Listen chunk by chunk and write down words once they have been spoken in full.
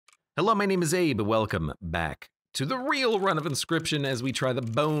Hello, my name is Abe. Welcome back to the real run of Inscryption as we try the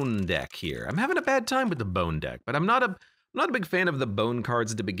bone deck here. I'm having a bad time with the bone deck, but I'm not a big fan of the bone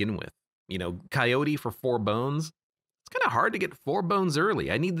cards to begin with. You know, Coyote for 4 bones. It's kind of hard to get 4 bones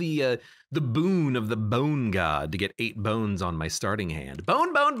early. I need the boon of the bone god to get 8 bones on my starting hand.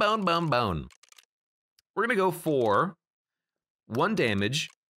 Bone, bone, bone, bone, bone. We're gonna go for 1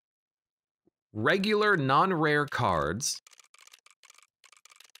 damage, regular non-rare cards,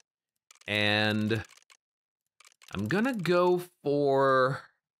 and I'm gonna go for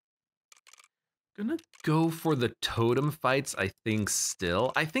the totem fights, I think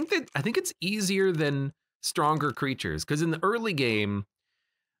still. I think it's easier than stronger creatures, because in the early game,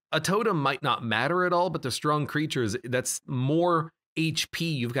 a totem might not matter at all, but the strong creatures, that's more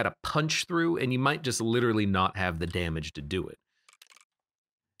HP you've got to punch through, and you might just literally not have the damage to do it.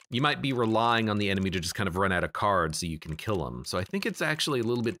 You might be relying on the enemy to just kind of run out of cards so you can kill them. So I think it's actually a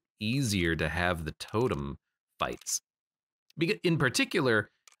little bit easier to have the totem fights. In particular,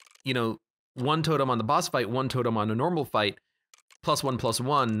 you know, 1 totem on the boss fight, 1 totem on a normal fight,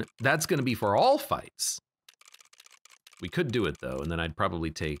 +1/+1, that's going to be for all fights. We could do it though, and then I'd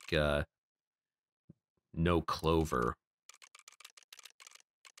probably take no clover.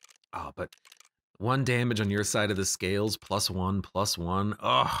 Oh, but 1 damage on your side of the scales, +1/+1.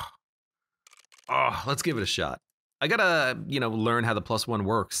 Oh, let's give it a shot. I gotta, you know, learn how the +1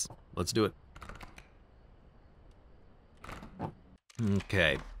 works. Let's do it.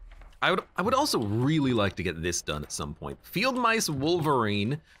 Okay. I would also really like to get this done at some point. Field Mice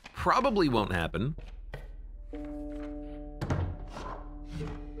Wolverine probably won't happen.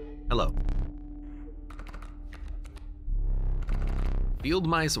 Hello. Field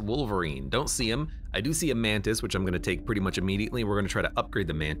Mice Wolverine, don't see him. I do see a Mantis, which I'm gonna take pretty much immediately. We're gonna try to upgrade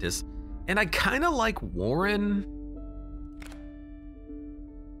the Mantis. And I kinda like Warren.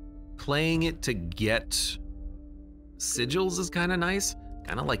 Playing it to get sigils is kinda nice.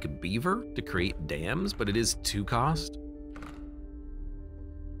 Kinda like Beaver to create dams, but it is 2 cost.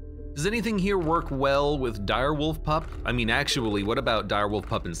 Does anything here work well with Direwolf Pup? I mean, actually, what about Direwolf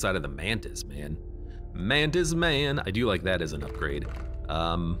Pup inside of the Mantis, man? Mantis man, I do like that as an upgrade.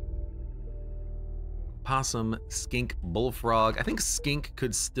 Possum, Skink, Bullfrog. I think Skink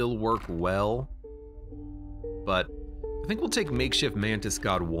could still work well, but I think we'll take Makeshift Mantis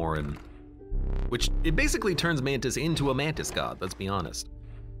God Warren, which it basically turns Mantis into a Mantis God, let's be honest.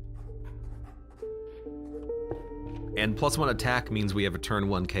 And +1 attack means we have a turn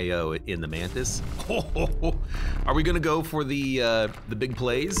 1 KO in the Mantis. Are we gonna go for the big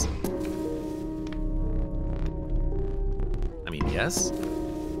plays? I mean, yes.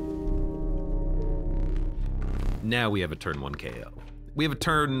 Now we have a turn 1 KO. We have a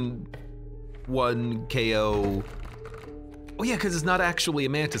turn 1 KO. Oh yeah, because it's not actually a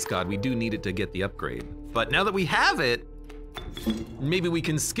Mantis God. We do need it to get the upgrade. But now that we have it, maybe we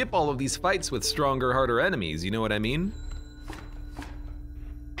can skip all of these fights with stronger, harder enemies, you know what I mean?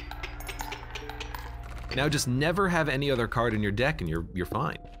 Now just never have any other card in your deck and you're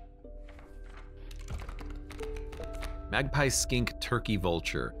fine. Magpie, Skink, Turkey,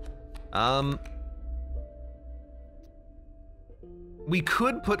 Vulture. We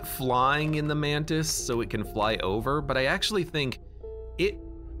could put flying in the Mantis so it can fly over, but I actually think it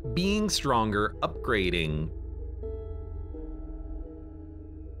being stronger, upgrading,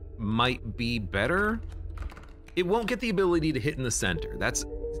 might be better. It won't get the ability to hit in the center. That's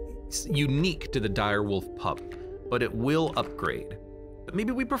unique to the Direwolf Pup, but it will upgrade. But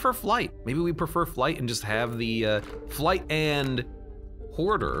maybe we prefer flight. Maybe we prefer flight and just have the flight and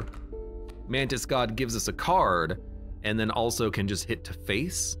Hoarder. Mantis God gives us a card and then also can just hit to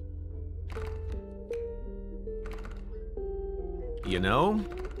face. You know?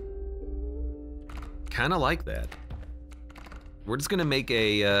 Kinda like that. We're just gonna make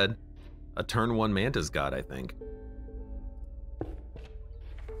a turn 1 Mantis God, I think.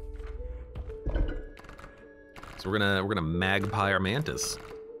 So we're gonna Magpie our Mantis.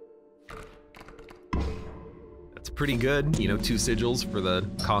 That's pretty good, you know, 2 sigils for the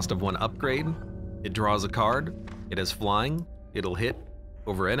cost of 1 upgrade. It draws a card, it has flying, it'll hit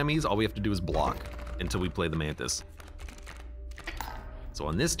over enemies, all we have to do is block until we play the Mantis. So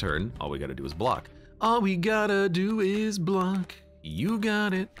on this turn, all we gotta do is block. All we gotta do is block. You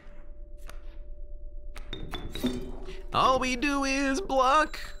got it. All we do is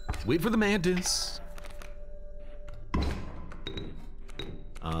block. Wait for the Mantis.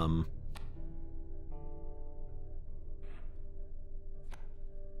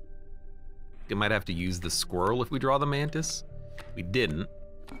 I might have to use the squirrel if we draw the Mantis. We didn't.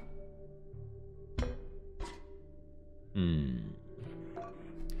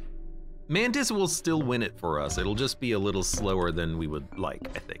 Mantis will still win it for us. It'll just be a little slower than we would like,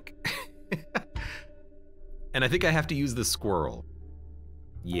 I think. And I think I have to use the squirrel.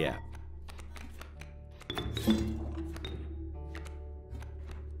 Yeah.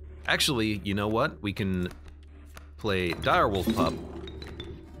 Actually, you know what? We can play Direwolf Pup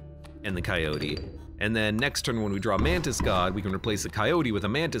and the Coyote. And then next turn when we draw Mantis God, we can replace the Coyote with a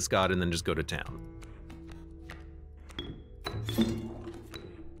Mantis God and then just go to town.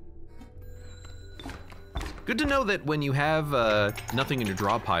 Good to know that when you have nothing in your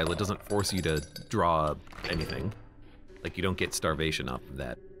draw pile, it doesn't force you to draw anything. Like you don't get starvation off of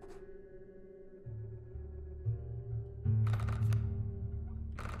that.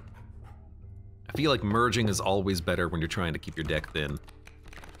 I feel like merging is always better when you're trying to keep your deck thin.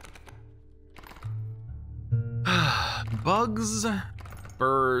 Bugs,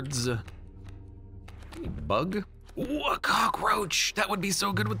 birds, bug? Ooh, a cockroach! That would be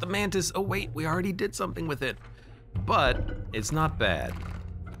so good with the Mantis. Oh wait, we already did something with it. But it's not bad.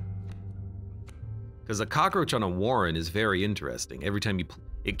 Because a cockroach on a Warren is very interesting. Every time you,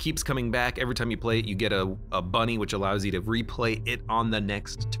 it keeps coming back. Every time you play it, you get a bunny, which allows you to replay it on the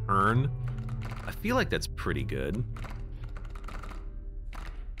next turn. I feel like that's pretty good.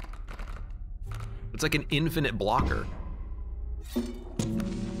 It's like an infinite blocker.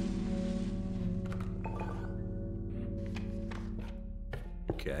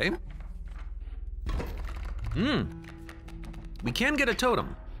 Okay. We can get a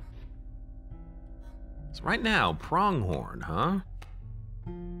totem. So right now, pronghorn, huh?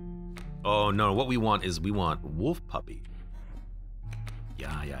 Oh no, what we want is we want wolf puppy.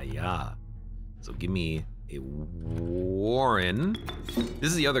 Yeah. So give me a Warren.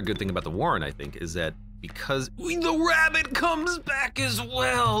 This is the other good thing about the Warren, I think, is that because the rabbit comes back as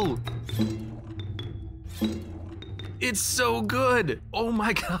well. It's so good. Oh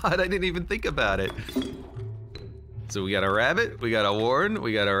my God, I didn't even think about it. So we got a rabbit, we got a Warren,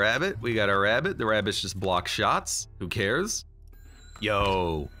 we got a rabbit, we got a rabbit. The rabbits just block shots. Who cares?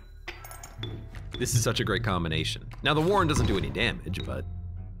 Yo. This is such a great combination. Now the Warren doesn't do any damage, but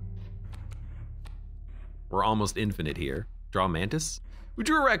we're almost infinite here. Draw Mantis. We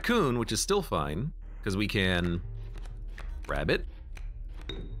drew a raccoon, which is still fine, because we can rabbit,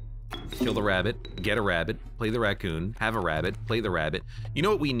 kill the rabbit, get a rabbit, play the raccoon, have a rabbit, play the rabbit. You know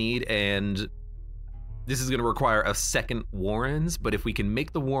what we need, and this is gonna require a second Warrens, but if we can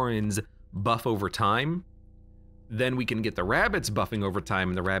make the Warrens buff over time, then we can get the rabbits buffing over time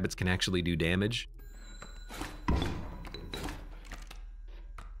and the rabbits can actually do damage.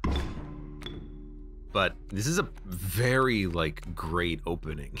 But this is a very, like, great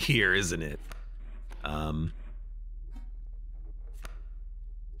opening here, isn't it? I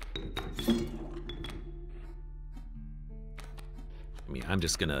mean, I'm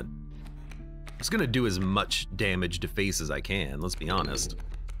just gonna do as much damage to face as I can, let's be honest.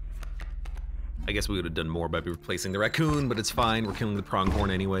 I guess we would have done more by replacing the raccoon, but it's fine, we're killing the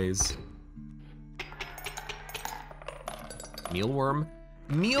pronghorn anyways. Mealworm?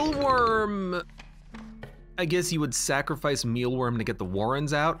 Mealworm! I guess you would sacrifice Mealworm to get the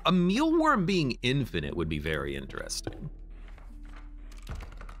Warrens out. A Mealworm being infinite would be very interesting.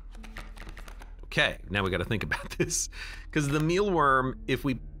 Okay, now we gotta think about this. Because the Mealworm, if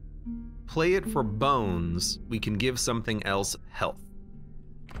we play it for bones, we can give something else health.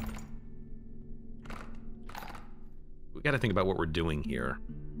 We gotta think about what we're doing here.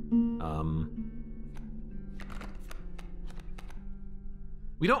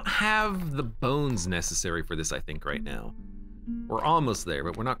 We don't have the bones necessary for this, I think, right now. We're almost there,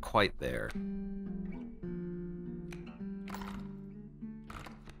 but we're not quite there.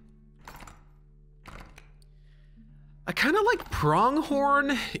 I kind of like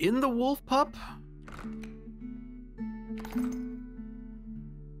pronghorn in the wolf pup.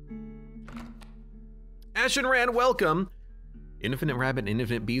 Ashen Rand, welcome. Infinite rabbit and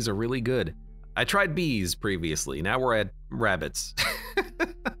infinite bees are really good. I tried bees previously, now we're at rabbits.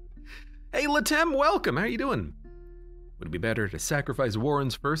 Hey Latem, welcome, how you doing? Would it be better to sacrifice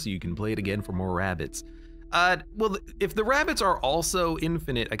Warrens first so you can play it again for more rabbits? Well, if the rabbits are also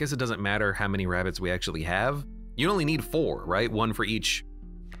infinite, I guess it doesn't matter how many rabbits we actually have. You only need 4, right? 1 for each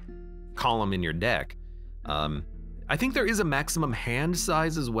column in your deck. I think there is a maximum hand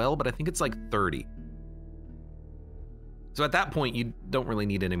size as well, but I think it's like 30. So at that point, you don't really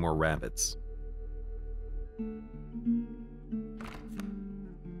need any more rabbits.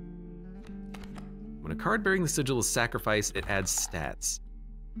 When a card bearing the sigil is sacrificed, it adds stats.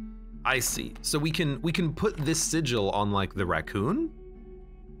 I see. So we can put this sigil on like the raccoon,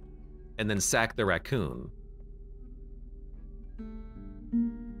 and then sack the raccoon.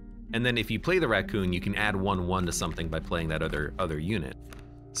 And then if you play the raccoon, you can add 1/1 to something by playing that other unit.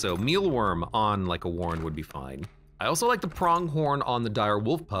 So mealworm on like a warren would be fine. I also like the pronghorn on the dire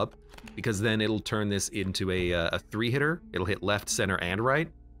wolf pup because then it'll turn this into a 3-hitter. It'll hit left, center, and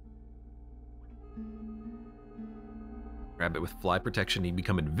right. Rabbit with fly protection, he'd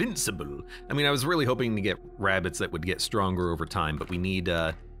become invincible. I mean, I was really hoping to get rabbits that would get stronger over time, but we need,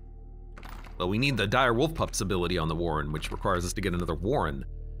 well, we need the dire wolf pup's ability on the warren, which requires us to get another warren.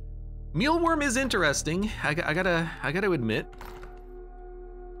 Mealworm is interesting, I gotta admit.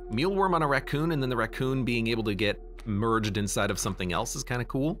 Mealworm on a raccoon and then the raccoon being able to get merged inside of something else is kind of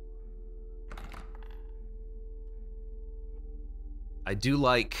cool. I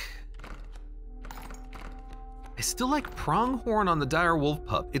still like pronghorn on the dire wolf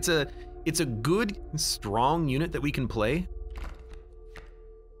pup. It's a good, strong unit that we can play.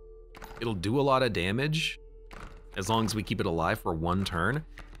 It'll do a lot of damage as long as we keep it alive for 1 turn.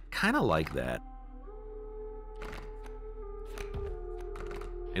 Kind of like that.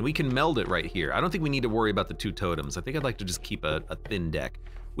 And we can meld it right here. I don't think we need to worry about the 2 totems. I think I'd like to just keep a thin deck.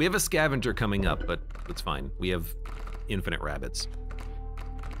 We have a scavenger coming up, but it's fine. We have infinite rabbits.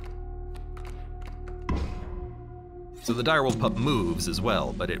 So the direwolf pup moves as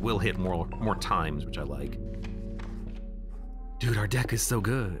well, but it will hit more times, which I like. Dude, our deck is so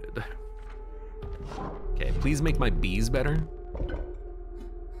good. Okay, please make my bees better.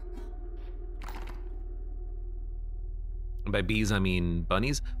 And by bees, I mean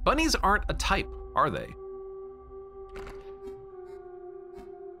bunnies. Bunnies aren't a type, are they?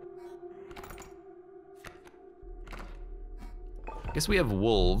 I guess we have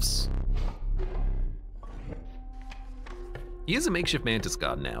wolves. He is a makeshift mantis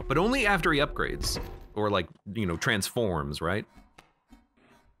god now, but only after he upgrades. Or like, you know, transforms, right?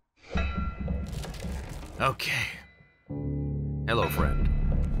 Okay. Hello, friend.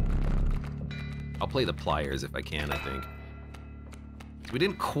 I'll play the pliers if I can, I think. We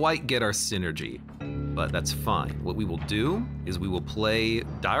didn't quite get our synergy, but that's fine. What we will do is we will play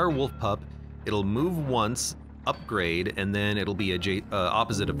dire wolf pup. It'll move once, upgrade, and then it'll be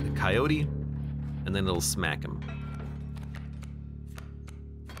opposite of the coyote, and then it'll smack him.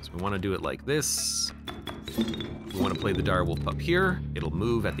 So we want to do it like this. We want to play the dire wolf pup here. It'll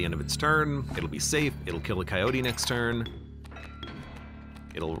move at the end of its turn. It'll be safe. It'll kill a coyote next turn.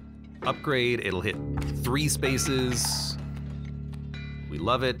 It'll upgrade. It'll hit 3 spaces. We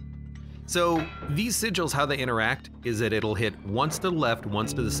love it. So these sigils, how they interact is that it'll hit once to the left,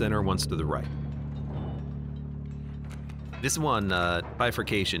 once to the center, once to the right. This one,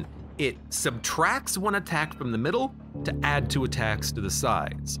 bifurcation, it subtracts 1 attack from the middle to add 2 attacks to the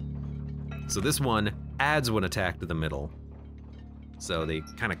sides. So this one adds 1 attack to the middle. So they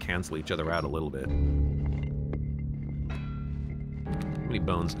kind of cancel each other out a little bit. How many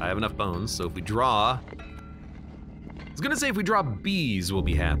bones? I have enough bones, so if we draw, I was gonna say if we draw bees, we'll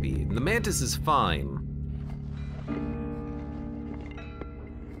be happy. The mantis is fine.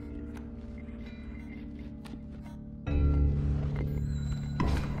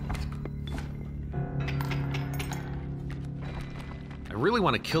 I really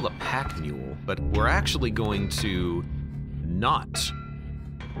want to kill the pack mule, but we're actually going to not.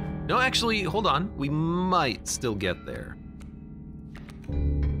 No, actually, hold on. We might still get there. I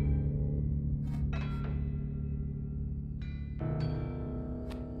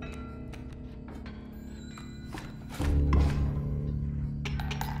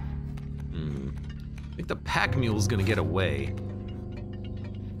think the pack mule's gonna get away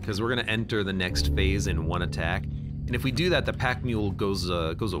because we're gonna enter the next phase in 1 attack. And if we do that, the pack mule goes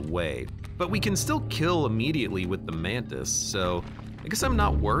away. But we can still kill immediately with the mantis, so I guess I'm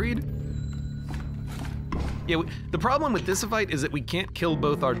not worried. Yeah, the problem with this fight is that we can't kill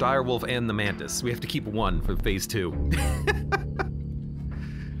both our direwolf and the mantis. We have to keep 1 for phase 2.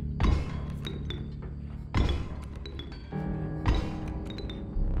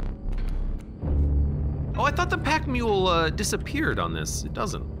 Oh, I thought the pack mule disappeared on this. It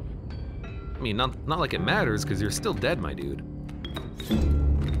doesn't. I mean, not like it matters, because you're still dead, my dude.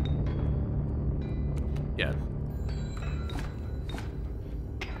 Yeah.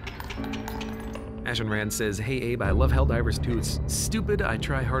 Ashen Rand says, hey Abe, I love Helldivers too. It's stupid. I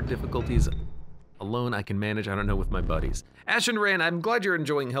try hard difficulties alone. I can manage. I don't know with my buddies. Ashen Rand, I'm glad you're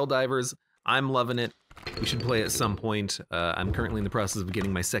enjoying Helldivers. I'm loving it. We should play at some point. I'm currently in the process of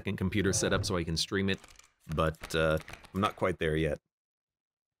getting my 2nd computer set up so I can stream it, but I'm not quite there yet.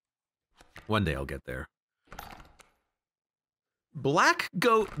 One day I'll get there. Black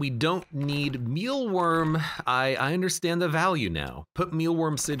goat, we don't need. Mealworm, I understand the value now. Put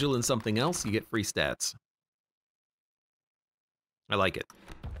mealworm sigil in something else, you get free stats. I like it.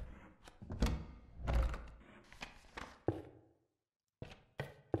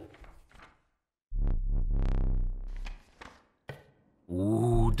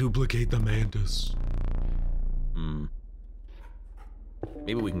 duplicate the mantis.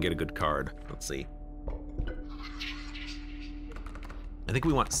 Maybe we can get a good card. Let's see. I think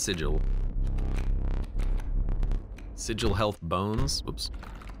we want sigil. Sigil health bones. Whoops.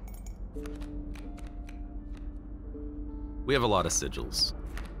 We have a lot of sigils.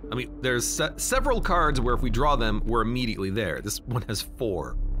 I mean, there's several cards where if we draw them, we're immediately there. This one has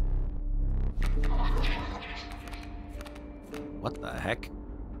 4. What the heck?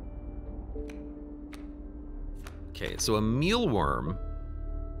 Okay, so a mealworm.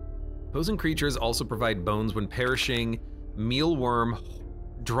 Opposing creatures also provide bones when perishing. Mealworm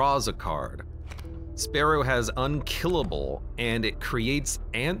draws a card. Sparrow has unkillable, and it creates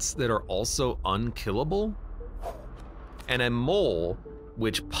ants that are also unkillable. And a mole,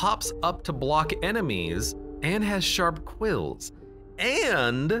 which pops up to block enemies and has sharp quills.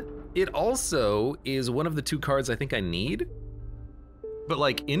 And it also is one of the 2 cards I think I need. But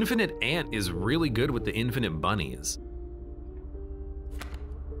like, Infinite Ant is really good with the Infinite Bunnies.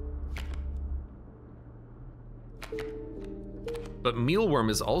 But Mealworm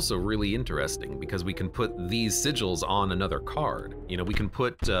is also really interesting because we can put these sigils on another card. You know, we can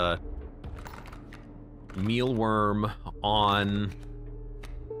put Mealworm on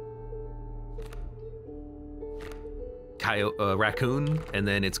Raccoon, and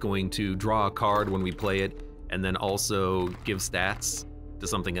then it's going to draw a card when we play it, and then also give stats to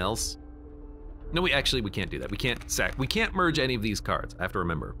something else. No, we can't do that. We can't merge any of these cards. I have to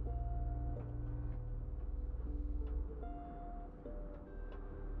remember.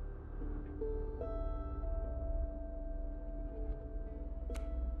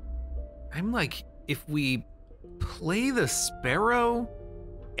 I'm like, if we play the Sparrow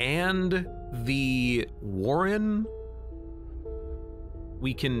and the Warren,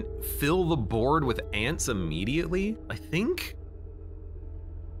 we can fill the board with ants immediately, I think?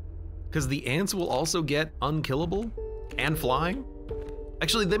 Because the ants will also get unkillable and flying.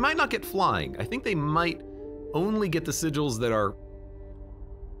 Actually, they might not get flying. I think they might only get the sigils that are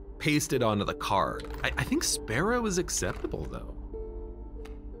pasted onto the card. I think Sparrow is acceptable though.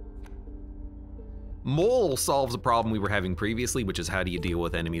 Mole solves a problem we were having previously, which is how do you deal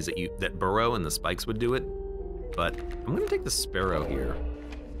with enemies that burrow, and the spikes would do it. But I'm gonna take the Sparrow here.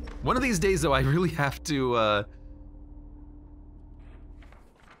 One of these days though, I really have to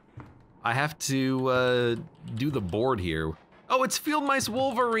do the board here. Oh, it's Field Mice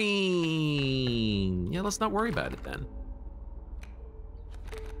Wolverine! Yeah, let's not worry about it then.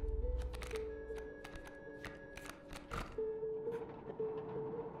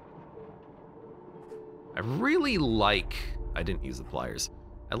 I really like, I didn't use the pliers.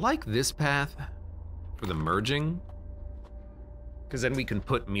 I like this path for the merging, because then we can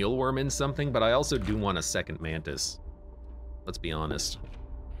put Mealworm in something, but I also do want a second Mantis. Let's be honest.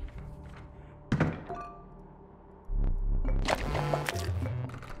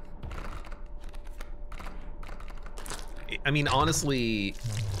 I mean, honestly,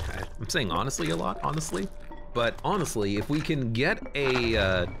 I'm saying honestly a lot, honestly, but honestly, if we can get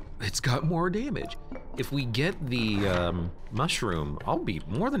a, it's got more damage. If we get the mushroom, I'll be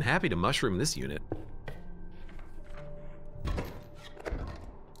more than happy to mushroom this unit.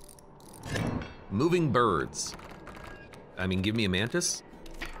 Moving birds. I mean, give me a Mantis.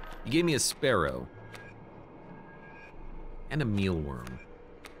 You gave me a Sparrow. And a Mealworm.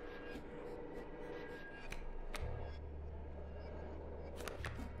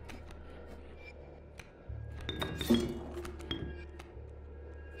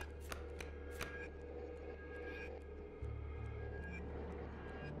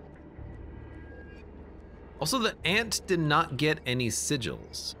 Also, the ant did not get any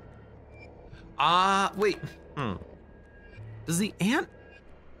sigils. Wait. Does the ant?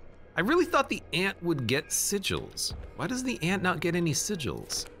 I really thought the ant would get sigils. Why does the ant not get any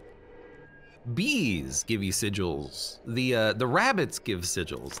sigils? Bees give you sigils. The rabbits give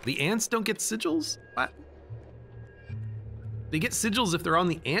sigils. The ants don't get sigils? What? They get sigils if they're on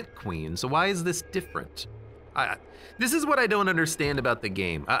the Ant Queen, so why is this different? This is what I don't understand about the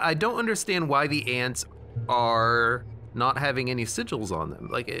game. I don't understand why the ants are not having any sigils on them.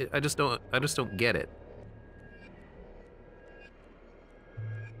 Like, I just don't get it.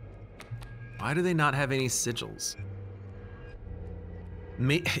 Why do they not have any sigils?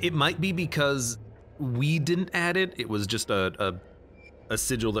 It might be because we didn't add it. It was just a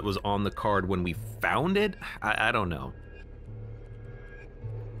sigil that was on the card when we found it. I don't know.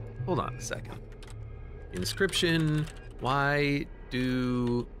 Hold on a second. Inscryption. Why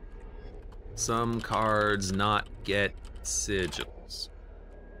do some cards not get sigils?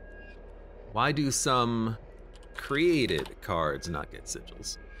 Why do some created cards not get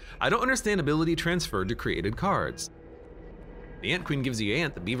sigils? I don't understand ability transferred to created cards. The Ant Queen gives you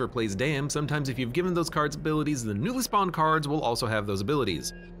Ant, the Beaver plays Dam. Sometimes if you've given those cards abilities, the newly spawned cards will also have those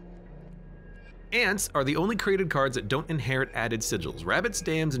abilities. Ants are the only created cards that don't inherit added sigils. Rabbits,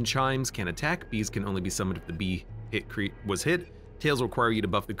 Dams, and Chimes can attack. Bees can only be summoned if the bee was hit. Tails require you to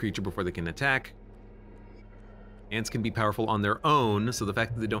buff the creature before they can attack. Ants can be powerful on their own, so the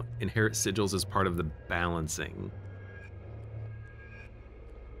fact that they don't inherit sigils is part of the balancing.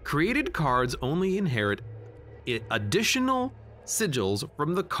 Created cards only inherit additional sigils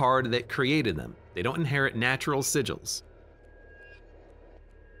from the card that created them. They don't inherit natural sigils.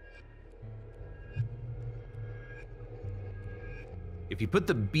 If you put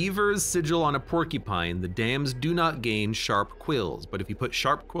the beaver's sigil on a porcupine, the dams do not gain sharp quills, but if you put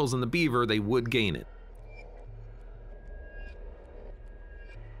sharp quills on the beaver, they would gain it.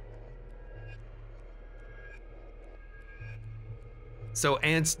 So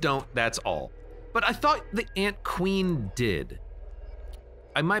ants don't, that's all. But I thought the Ant Queen did.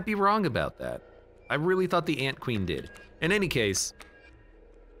 I might be wrong about that. I really thought the Ant Queen did. In any case,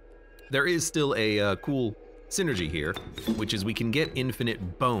 there is still a cool synergy here, which is we can get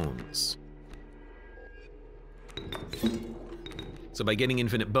infinite bones. So by getting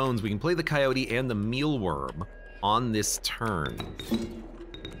infinite bones, we can play the coyote and the mealworm on this turn.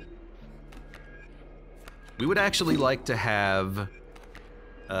 We would actually like to have,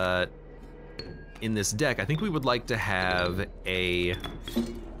 in this deck, I think we would like to have a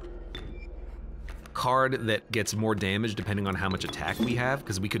card that gets more damage depending on how much attack we have,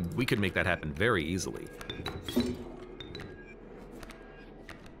 because we could make that happen very easily.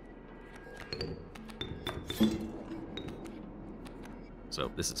 So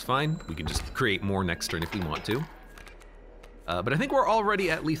this is fine. We can just create more next turn if we want to. But I think we're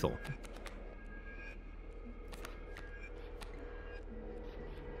already at lethal.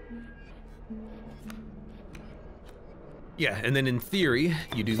 Yeah, and then in theory,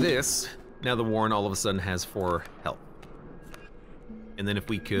 you do this. Now the Warren all of a sudden has 4 health. And then if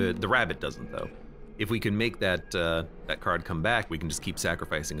we could, the rabbit doesn't though. If we can make that that card come back, we can just keep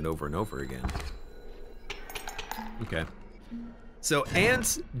sacrificing it over and over again. Okay. So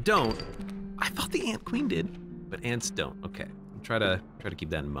ants don't. I thought the Ant Queen did, but ants don't. Okay, try to keep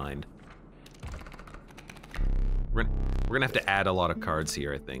that in mind. We're gonna have to add a lot of cards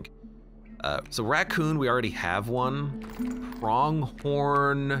here, I think. So raccoon, we already have one.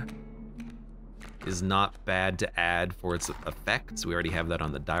 Pronghorn is not bad to add for its effects. We already have that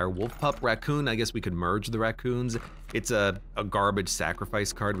on the dire wolf pup. Raccoon, I guess we could merge the raccoons. It's a garbage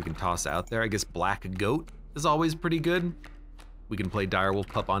sacrifice card we can toss out there. I guess black goat is always pretty good. We can play dire wolf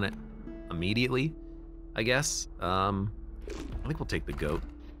pup on it immediately, I guess. I think we'll take the goat.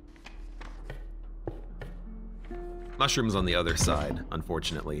 Mushroom's on the other side,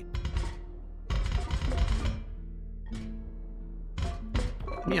 unfortunately.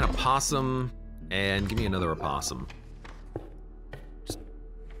 Give me an opossum, and give me another opossum. Just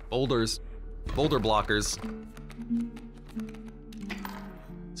boulders, boulder blockers.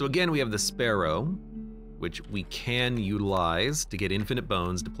 So again, we have the sparrow, which we can utilize to get infinite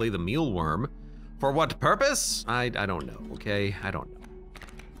bones to play the mealworm. For what purpose? I don't know, okay? I don't know.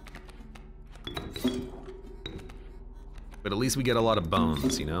 But at least we get a lot of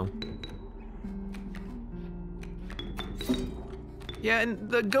bones, you know? Yeah, and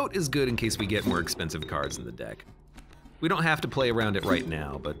the goat is good in case we get more expensive cards in the deck. We don't have to play around it right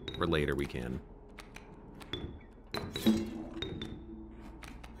now, but for later we can.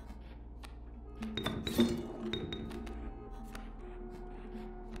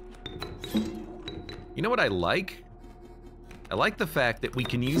 You know what I like? I like the fact that we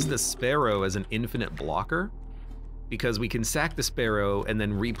can use the sparrow as an infinite blocker, because we can sack the sparrow and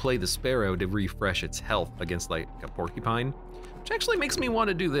then replay the sparrow to refresh its health against like a porcupine, which actually makes me want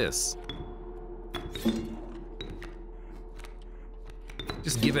to do this.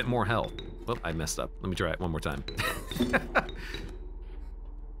 Just give it more health. Oh, I messed up. Let me try it one more time.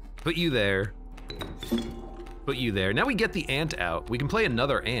 Put you there. Put you there. Now we get the ant out. We can play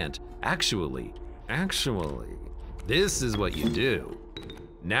another ant. Actually, this is what you do.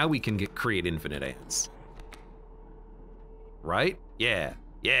 Now we can create infinite ants. Right? Yeah,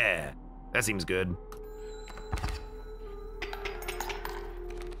 yeah, that seems good.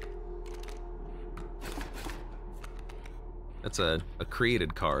 That's a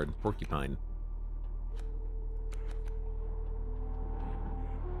created card, porcupine.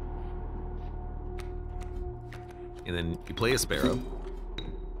 And then you play a sparrow.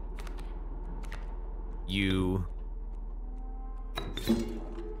 You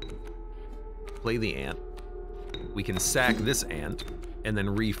play the ant. We can sack this ant. and then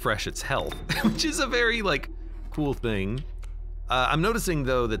refresh its health, which is a very, like, cool thing. I'm noticing,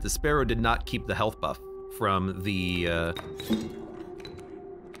 though, that the Sparrow did not keep the health buff from the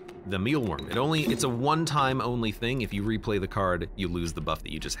mealworm. It's a one-time only thing. If you replay the card, you lose the buff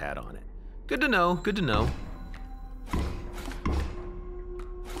that you just had on it. Good to know, good to know.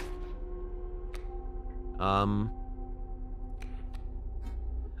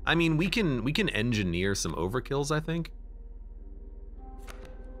 I mean, we can engineer some overkills, I think.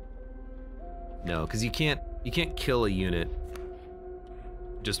 No, because you can't kill a unit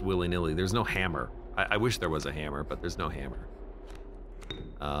just willy-nilly. There's no hammer. I wish there was a hammer, but there's no hammer.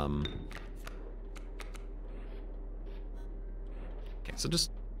 Okay, so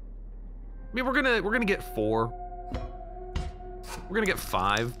just, I mean, we're gonna get 4. We're gonna get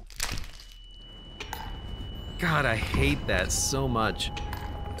 5. God, I hate that so much.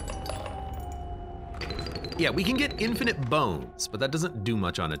 Yeah, we can get infinite bones, but that doesn't do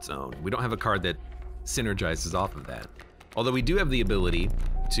much on its own. We don't have a card that synergizes off of that. Although we do have the ability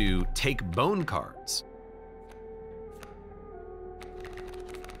to take bone cards.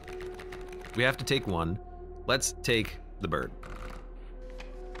 We have to take one. Let's take the bird.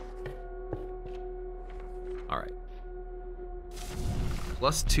 All right.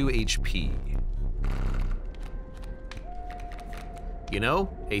 Plus 2 HP. You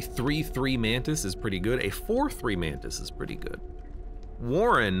know, a 3/3 Mantis is pretty good. A 4/3 Mantis is pretty good.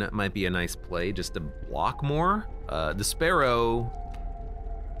 Warren might be a nice play just to block more. The Sparrow,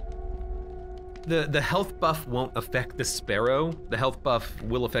 the health buff won't affect the Sparrow. The health buff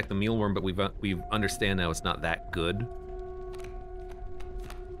will affect the mealworm, but we understand now it's not that good.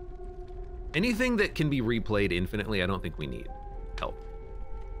 Anything that can be replayed infinitely, I don't think we need help.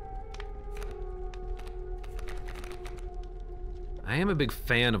 I am a big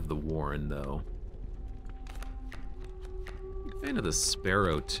fan of the Warren, though. Big fan of the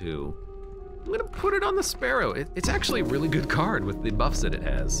Sparrow, too. I'm gonna put it on the Sparrow. It's actually a really good card with the buffs that it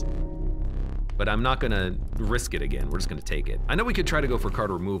has. But I'm not gonna risk it again. We're just gonna take it. I know we could try to go for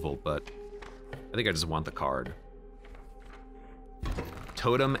card removal, but I think I just want the card.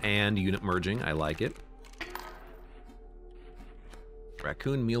 Totem and unit merging, I like it.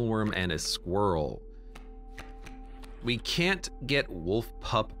 Raccoon, mealworm, and a squirrel. We can't get wolf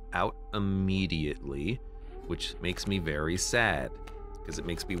pup out immediately, which makes me very sad, because it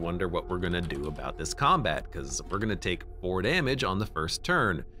makes me wonder what we're gonna do about this combat, because we're gonna take 4 damage on the first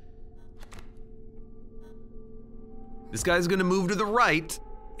turn. This guy's gonna move to the right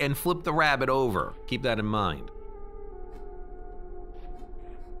and flip the rabbit over. Keep that in mind.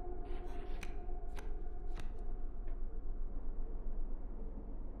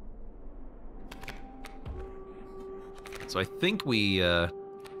 So I think we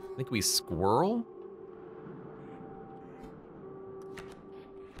squirrel,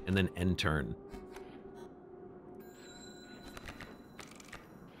 and then end turn.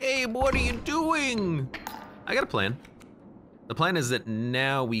 Abe, what are you doing? I got a plan. The plan is that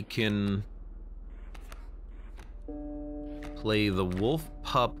now we can play the wolf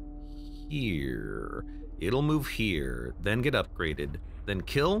pup here. It'll move here, then get upgraded, then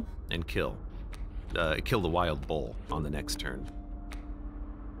kill and kill. Kill the wild bull on the next turn.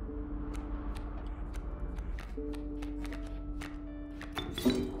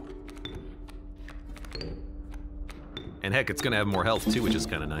 And heck, it's gonna have more health too, which is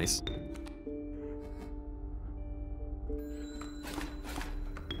kind of nice.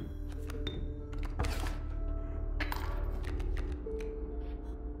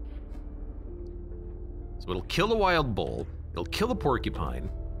 So it'll kill the wild bull, it'll kill the porcupine.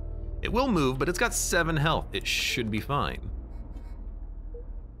 It will move, but it's got 7 health. It should be fine.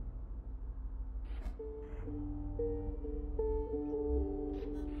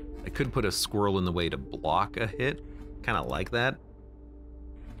 I could put a squirrel in the way to block a hit. Kind of like that.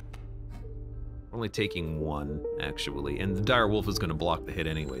 We're only taking 1, actually, and the dire wolf is going to block the hit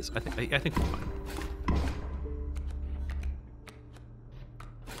anyways. I think we're fine.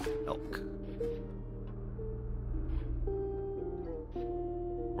 Elk.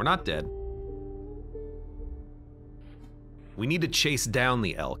 We're not dead. We need to chase down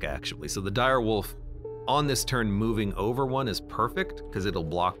the elk, actually. So the dire wolf on this turn moving over one is perfect because it'll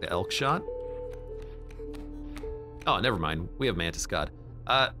block the elk shot. Oh, never mind. We have Mantis God.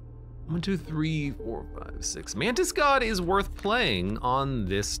 1, 2, 3, 4, 5, 6. Mantis God is worth playing on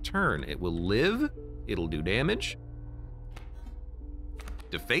this turn. It will live, it'll do damage,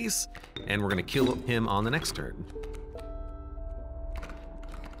 deface, and we're gonna kill him on the next turn.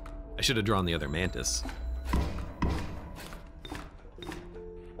 I should have drawn the other Mantis.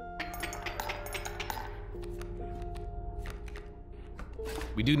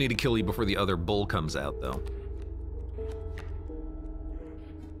 We do need to kill you before the other bull comes out, though.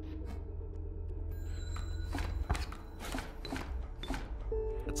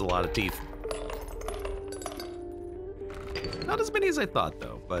 That's a lot of teeth. Not as many as I thought,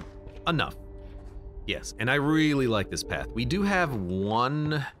 though, but enough. Yes, and I really like this path. We do have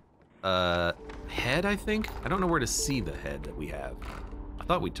one head, I think. I don't know where to see the head that we have. I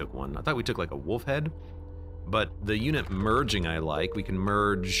thought we took one. I thought we took like a wolf head. But the unit merging I like. We can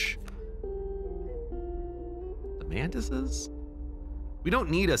merge the mantises? We don't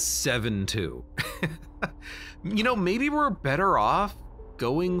need a 7-2. You know, maybe we're better off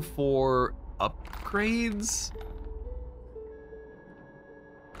going for upgrades?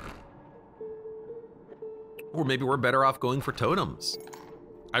 Or maybe we're better off going for totems.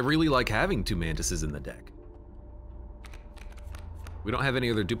 I really like having 2 mantises in the deck. We don't have any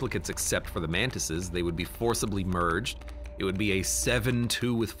other duplicates except for the mantises. They would be forcibly merged. It would be a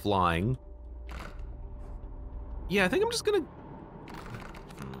 7-2 with flying. Yeah, I think I'm just gonna...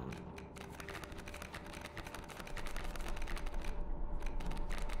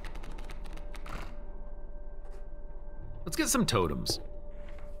 Let's get some totems.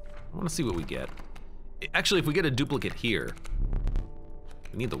 I wanna see what we get. Actually, if we get a duplicate here,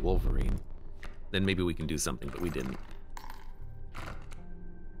 we need the Wolverine, then maybe we can do something, but we didn't.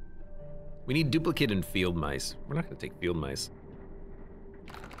 We need duplicate and field mice. We're not gonna take field mice.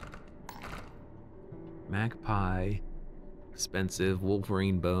 Magpie, expensive,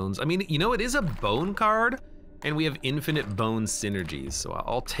 Wolverine bones. I mean, you know, it is a bone card, and we have infinite bone synergies, so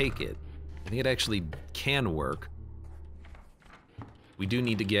I'll take it. I think it actually can work. We do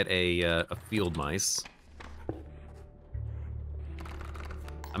need to get a field mice.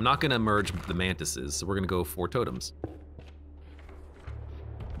 I'm not gonna merge the mantises, so we're gonna go for totems.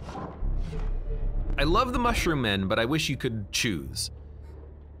 I love the mushroom men, but I wish you could choose.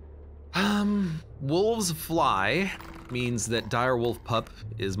 Wolves fly means that direwolf pup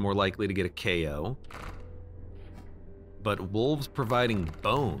is more likely to get a KO. But wolves providing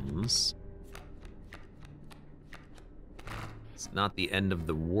bones, it's not the end of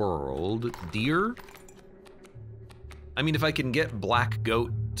the world. Deer? I mean, if I can get black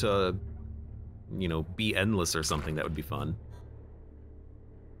goat to, you know, be endless or something, that would be fun.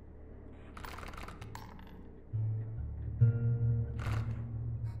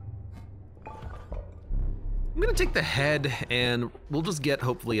 I'm gonna take the head and we'll just get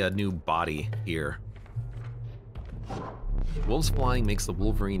hopefully a new body here. Wolves flying makes the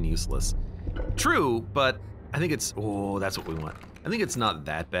Wolverine useless. True, but I think it's, oh, that's what we want. I think it's not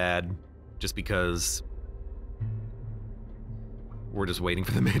that bad, just because we're just waiting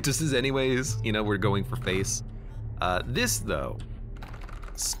for the mantises anyways. You know, we're going for face. This though,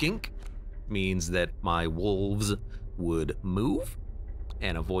 skink means that my wolves would move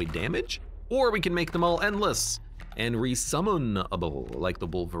and avoid damage, or we can make them all endless and resummonable, like the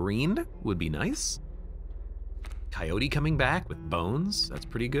Wolverine would be nice. Coyote coming back with bones, that's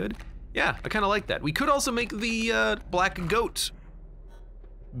pretty good. Yeah, I kind of like that. We could also make the black goat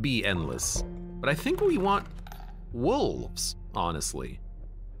be endless, but I think we want wolves, honestly.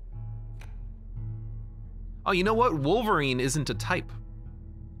 Oh, you know what? Wolverine isn't a type.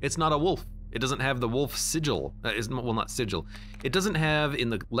 It's not a wolf. It doesn't have the wolf sigil. Well, not sigil. It doesn't have in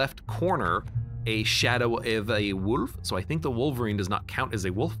the left corner a shadow of a wolf, so I think the Wolverine does not count as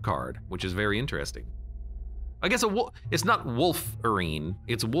a wolf card, which is very interesting. I guess it's not Wolverine,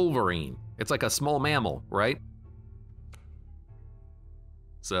 it's Wolverine. It's like a small mammal, right?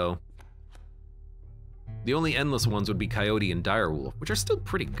 So, the only endless ones would be Coyote and Direwolf, which are still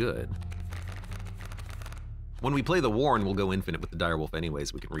pretty good. When we play the Warren, we'll go infinite with the Direwolf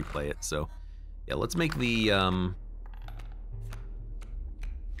anyways, we can replay it, so. Yeah, let's make the,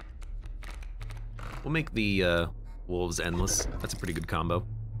 we'll make the wolves endless. That's a pretty good combo.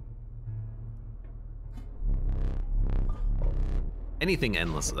 Anything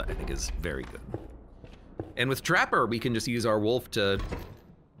endless, I think, is very good. And with Trapper, we can just use our wolf to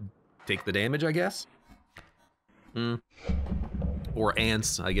take the damage, I guess. Or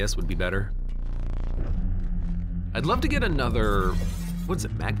ants, I guess, would be better. I'd love to get another, what's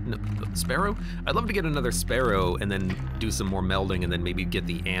it, Sparrow? I'd love to get another Sparrow and then do some more melding and then maybe get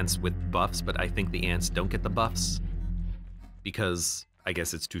the ants with buffs, but I think the ants don't get the buffs because I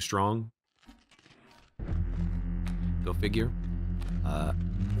guess it's too strong. Go figure.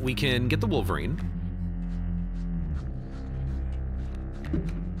 We can get the Wolverine.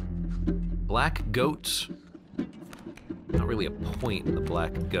 Black goat. Not really a point in the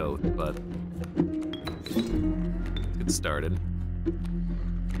black goat, but let's get started.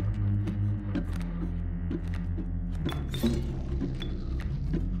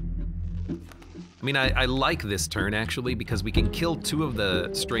 I mean, I like this turn, actually, because we can kill 2 of the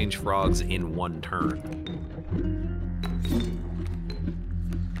strange frogs in 1 turn.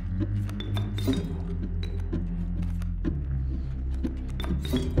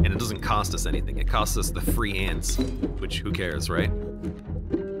 And it doesn't cost us anything. It costs us the free ants, which, who cares, right?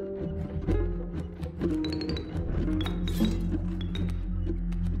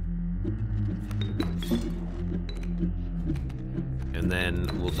 And then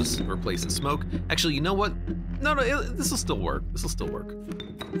we'll just replace the smoke. Actually, you know what? No, this will still work. This will still work.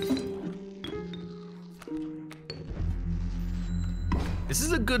 This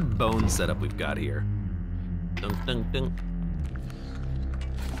is a good bone setup we've got here. Dun, dun, dun.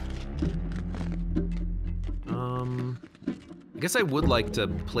 I guess I would like to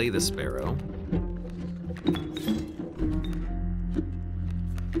play the sparrow.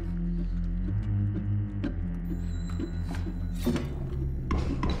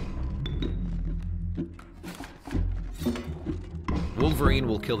 Wolverine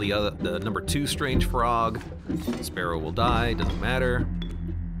will kill the number 2 strange frog. Sparrow will die, doesn't matter.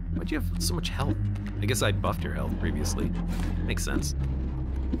 Why'd you have so much health? I guess I buffed your health previously. Makes sense.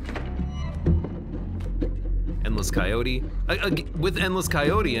 Endless Coyote. With Endless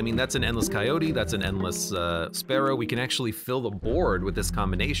Coyote, I mean, that's an Endless Coyote, that's an Endless Sparrow. We can actually fill the board with this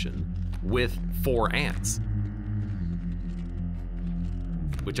combination with 4 ants.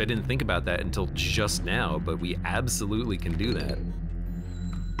 Which I didn't think about that until just now, but we absolutely can do that.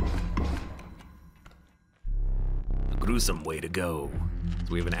 A gruesome way to go.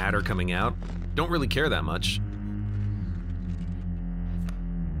 So we have an adder coming out. Don't really care that much.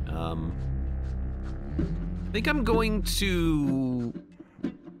 I think I'm going to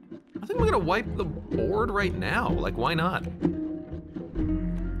wipe the board right now. Like, why not?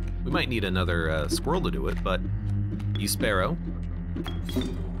 We might need another squirrel to do it, but you sparrow.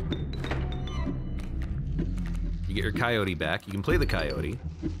 You get your coyote back. You can play the coyote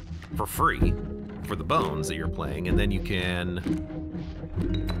for free for the bones that you're playing, and then you can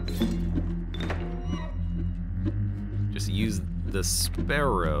just use the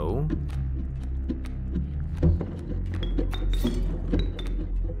sparrow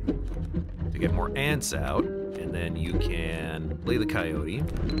to get more ants out, and then you can play the coyote. You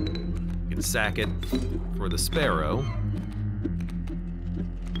can sack it for the sparrow.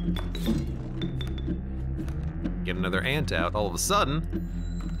 Get another ant out. All of a sudden,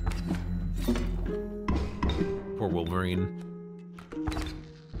 poor Wolverine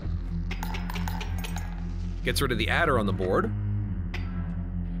gets rid of the adder on the board.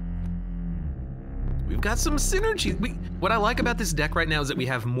 We've got some synergy. What I like about this deck right now is that we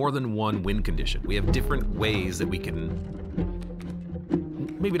have more than one win condition. We have different ways that we can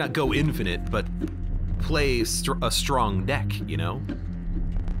maybe not go infinite, but play a strong deck, you know?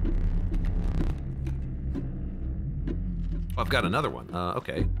 Oh, I've got another one.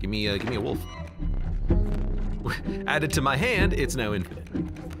 Okay, give me a wolf. Added to my hand, it's now infinite.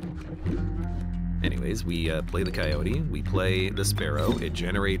 Anyways, we play the coyote, we play the sparrow, it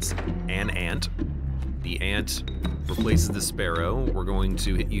generates an ant. The ant replaces the sparrow. We're going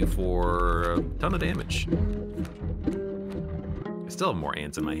to hit you for a ton of damage. I still have more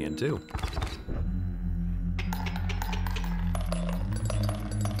ants in my hand too.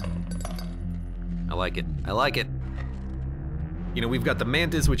 I like it, I like it. You know, we've got the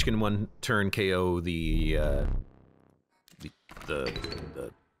mantis, which can 1-turn KO the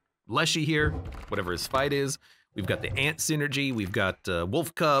Leshy here, whatever his fight is. We've got the ant synergy. We've got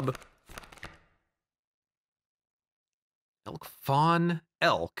wolf cub, elk fawn,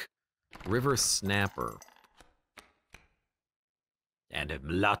 elk, river snapper, and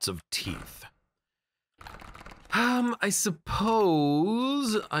lots of teeth. I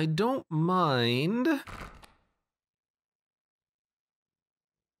suppose I don't mind.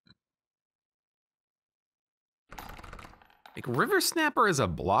 Like, River Snapper as a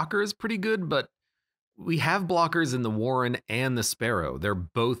blocker is pretty good, but we have blockers in the Warren and the Sparrow. They're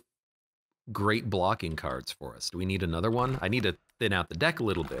both great blocking cards for us. Do we need another one? I need to thin out the deck a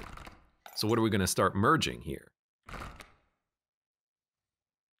little bit. So what are we going to start merging here?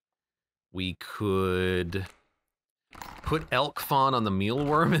 We could put Elk Fawn on the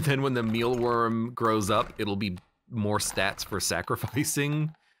Mealworm, and then when the Mealworm grows up, it'll be more stats for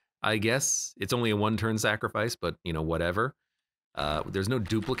sacrificing, I guess. It's only a 1-turn sacrifice, but, you know, whatever. There's no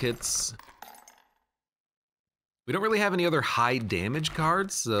duplicates. We don't really have any other high damage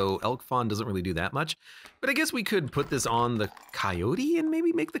cards, so Elk Fawn doesn't really do that much. But I guess we could put this on the Coyote and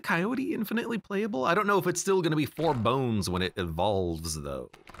maybe make the Coyote infinitely playable. I don't know if it's still going to be 4 bones when it evolves, though.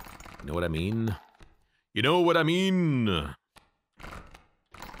 You know what I mean? You know what I mean?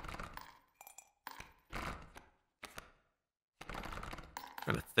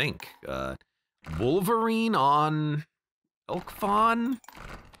 Trying to think. Wolverine on Elk Fawn?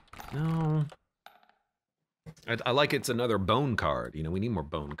 No. I like it's another bone card. You know, we need more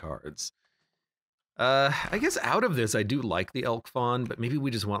bone cards. I guess out of this, I do like the Elk Fawn, but maybe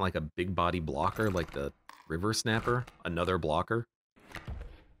we just want like a big body blocker, like the River Snapper, another blocker.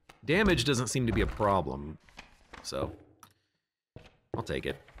 Damage doesn't seem to be a problem, so I'll take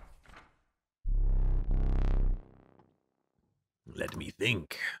it. Let me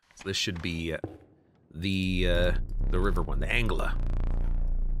think. So this should be the river one, the Angler.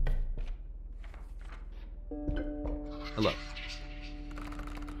 Hello.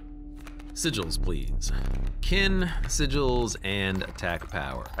 Sigils, please. Kin, sigils, and attack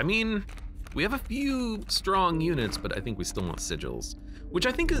power. I mean, we have a few strong units, but I think we still want sigils. Which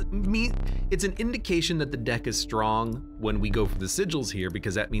I think it's an indication that the deck is strong when we go for the sigils here,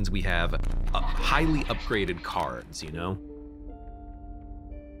 because that means we have highly upgraded cards, you know?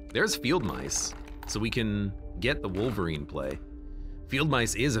 There's Field Mice, so we can get the Wolverine play. Field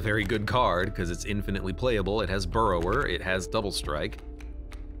Mice is a very good card because it's infinitely playable. It has Burrower, it has Double Strike.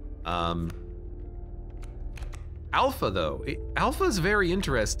 Alpha though, Alpha is very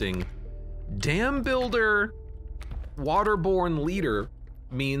interesting. Dam Builder, Waterborne Leader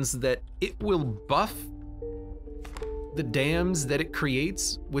means that it will buff the dams that it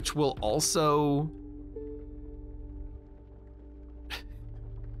creates, which will also...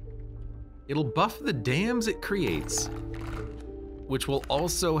 It'll buff the dams it creates, which will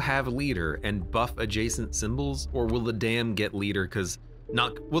also have leader and buff adjacent symbols, or will the dam get leader because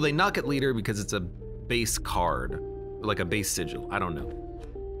will they not get leader because it's a base card, like a base sigil? I don't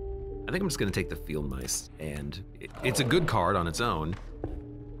know. I think I'm just gonna take the Field Mice, and it's a good card on its own,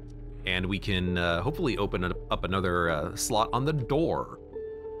 and we can hopefully open up another slot on the door,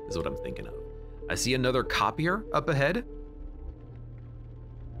 is what I'm thinking of. I see another copier up ahead.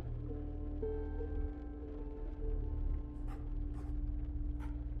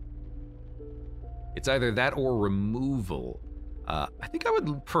 It's either that or removal. I think I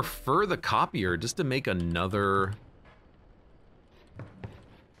would prefer the copier just to make another...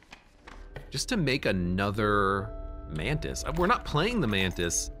 Mantis. We're not playing the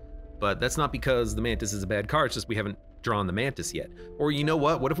Mantis, but that's not because the Mantis is a bad card, it's just we haven't drawn the Mantis yet. Or you know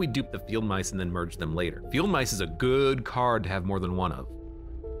what? What if we dupe the Field Mice and then merge them later? Field Mice is a good card to have more than one of.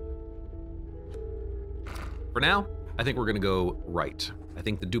 For now, I think we're gonna go right. I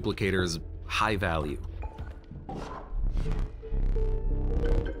think the duplicator is high value.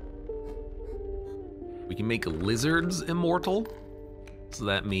 We can make lizards immortal. So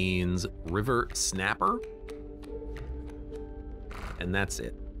that means River Snapper. And that's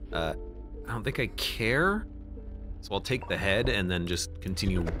it. I don't think I care. So I'll take the head and then just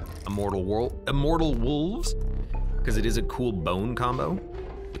continue Immortal Wolves, because it is a cool bone combo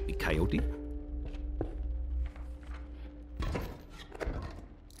with the Coyote.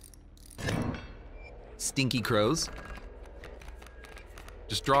 Stinky Crows.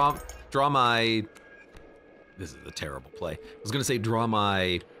 Just draw my... This is a terrible play. I was gonna say draw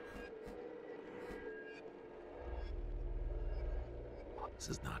my... Oh, this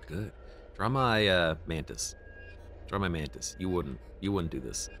is not good. Draw my Mantis. Draw my Mantis. You wouldn't do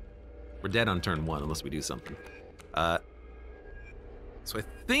this. We're dead on turn one unless we do something. So I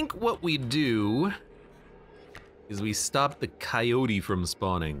think what we do is we stop the Coyote from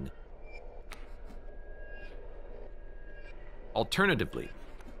spawning. Alternatively,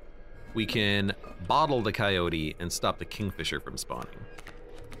 we can bottle the Coyote and stop the Kingfisher from spawning.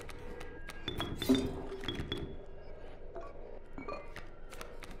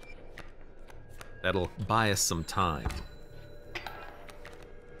 That'll buy us some time.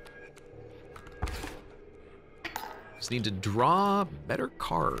 Just need to draw better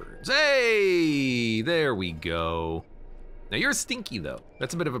cards. Hey, there we go. Now you're stinky though.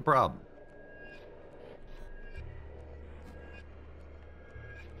 That's a bit of a problem.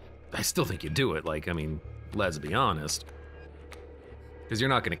 I still think you do it, like, I mean, let's be honest. Because you're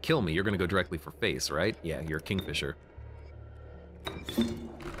not gonna kill me, you're gonna go directly for face, right? Yeah, you're a Kingfisher.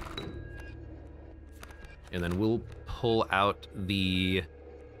 And then we'll pull out the...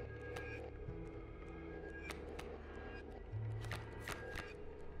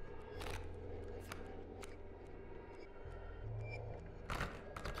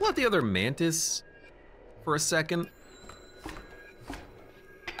 Pull out the other Mantis for a second.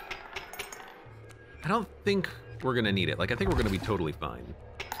 I don't think we're gonna need it. Like, I think we're gonna be totally fine.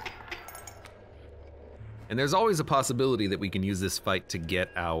 And there's always a possibility that we can use this fight to get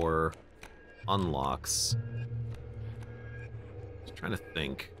our unlocks. Just trying to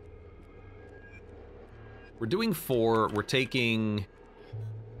think. We're doing 4, we're taking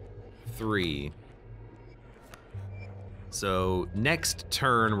 3. So next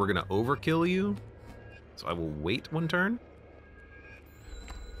turn, we're gonna overkill you. So I will wait 1 turn.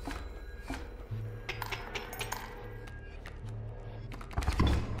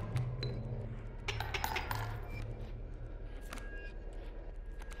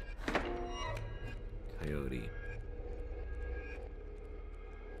 Coyote.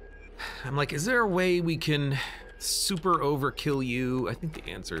 I'm like, is there a way we can super overkill you? I think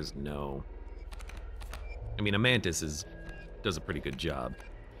the answer is no. I mean, a mantis does a pretty good job.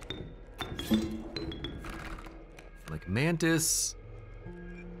 Like mantis.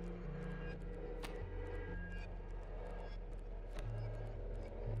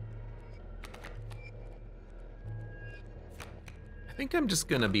 I think I'm just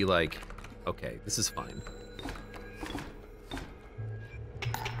gonna be like, okay, this is fine.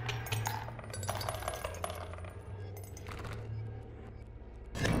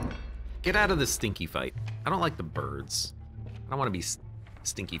 Get out of this stinky fight. I don't like the birds. I don't want to be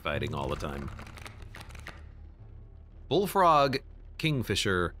stinky fighting all the time. Bullfrog,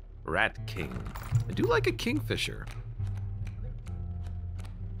 Kingfisher, Rat King. I do like a Kingfisher.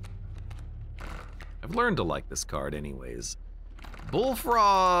 I've learned to like this card anyways.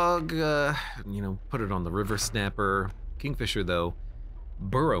 Bullfrog, you know, put it on the River Snapper. Kingfisher though,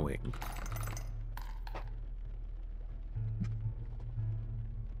 burrowing.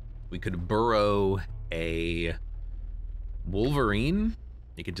 We could burrow a Wolverine.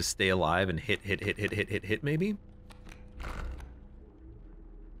 He could just stay alive and hit maybe.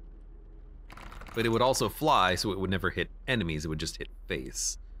 But it would also fly, so it would never hit enemies, it would just hit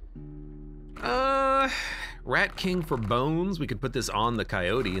face. Rat King for bones. We could put this on the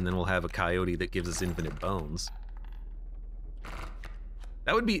coyote, and then we'll have a coyote that gives us infinite bones.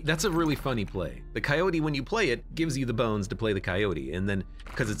 That's a really funny play. The coyote, when you play it, gives you the bones to play the coyote, and then,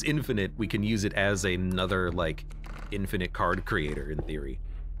 because it's infinite, we can use it as another, like, infinite card creator, in theory.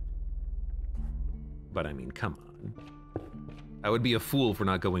 But I mean, come on. I would be a fool for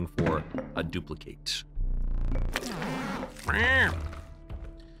not going for a duplicate. The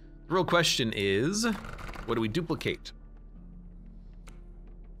real question is, what do we duplicate?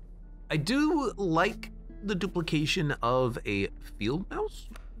 I do like the duplication of a field mouse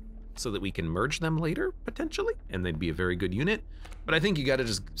so that we can merge them later, potentially, and they'd be a very good unit. But I think you gotta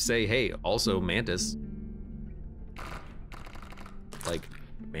just say, hey, also Mantis. Like,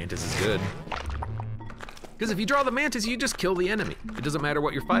 Mantis is good. Because if you draw the Mantis, you just kill the enemy. It doesn't matter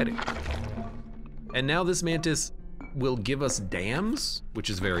what you're fighting. And now this Mantis will give us dams,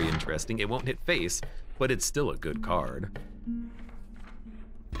 which is very interesting. It won't hit face, but it's still a good card.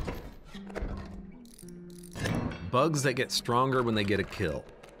 Bugs that get stronger when they get a kill.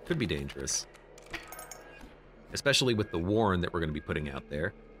 Could be dangerous. Especially with the Warren that we're gonna be putting out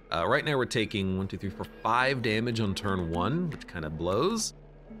there. Right now we're taking 1, 2, 3, 4, 5 damage on turn 1, which kind of blows.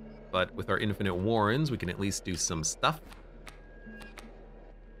 But with our infinite Warrens, we can at least do some stuff.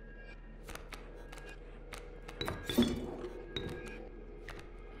 I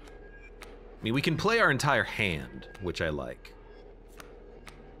mean, we can play our entire hand, which I like.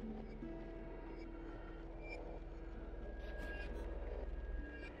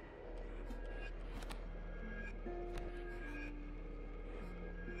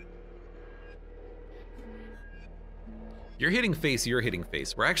 You're hitting face, you're hitting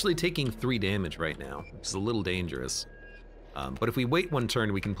face. We're actually taking 3 damage right now, which is a little dangerous. But if we wait 1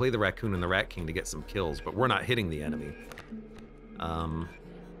 turn, we can play the Raccoon and the Rat King to get some kills, but we're not hitting the enemy.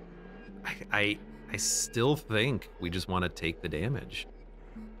 I still think we just want to take the damage.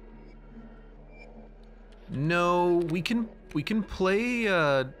 No, we can play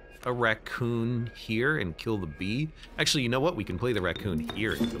a Raccoon here and kill the bee. Actually, you know what? We can play the Raccoon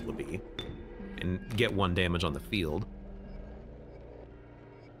here and kill the bee and get 1 damage on the field.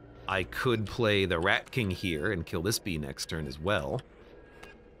 I could play the Rat King here and kill this bee next turn as well.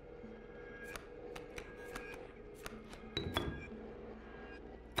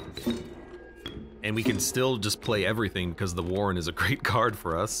 And we can still just play everything because the Warren is a great card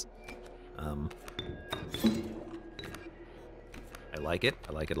for us. I like it.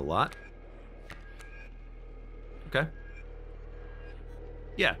 I like it a lot. Okay.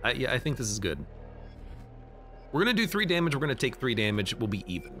 Yeah, I think this is good. We're gonna do 3 damage. We're gonna take 3 damage. We'll be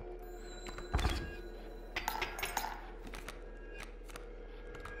even.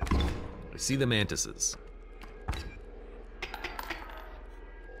 I see the mantises.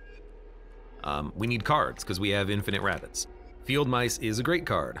 We need cards because we have infinite rabbits. Field mice is a great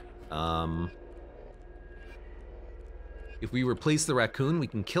card. If we replace the raccoon, we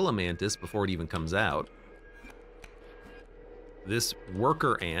can kill a mantis before it even comes out. This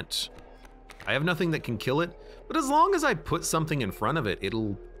worker ant I have nothing that can kill it, but as long as I put something in front of it,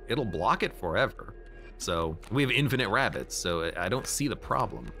 it'll block it forever. So we have infinite rabbits, so I don't see the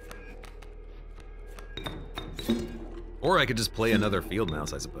problem. Or I could just play another field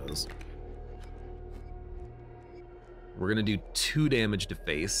mouse, I suppose. We're gonna do 2 damage to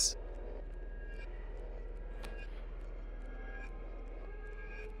face.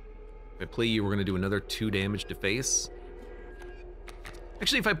 If I play you, we're gonna do another 2 damage to face.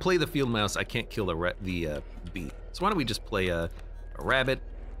 Actually, if I play the field mouse, I can't kill the bee. So why don't we just play a rabbit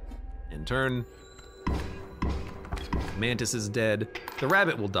in turn. Mantis is dead. The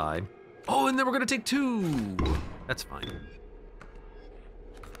rabbit will die. Oh, and then we're gonna take 2. That's fine.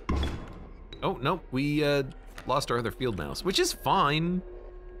 Oh, no, we lost our other field mouse, which is fine.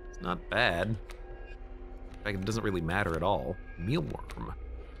 It's not bad. In fact, it doesn't really matter at all. Mealworm.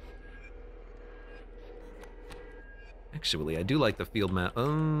 Actually, I do like the field mouse.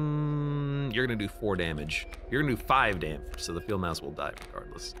 You're gonna do 4 damage. You're gonna do 5 damage, so the field mouse will die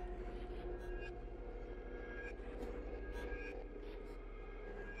regardless.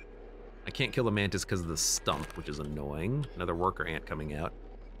 I can't kill the mantis because of the stump, which is annoying. Another worker ant coming out.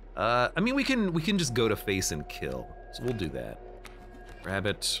 I mean, we can just go to face and kill, so we'll do that.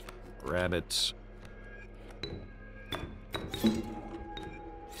 Rabbit, rabbit.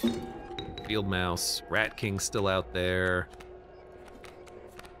 Field mouse, Rat King's still out there.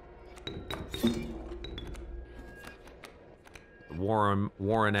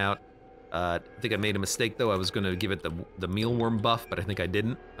 Warren out. I think I made a mistake though. I was gonna give it the mealworm buff, but I think I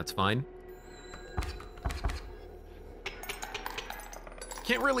didn't. That's fine.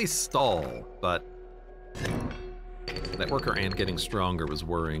 Can't really stall, but that worker ant getting stronger was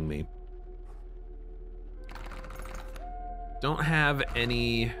worrying me. Don't have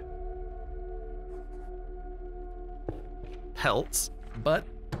any pelts, but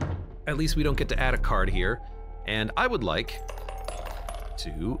at least we don't get to add a card here. And I would like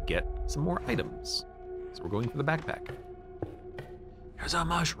to get some more items. So we're going for the backpack. There's a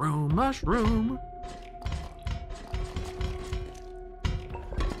mushroom, mushroom.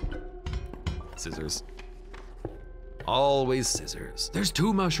 Scissors. Always scissors. There's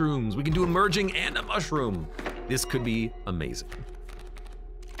 2 mushrooms. We can do emerging and a mushroom. This could be amazing.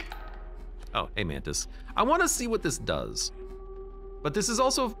 Oh, hey Mantis. I want to see what this does. But this is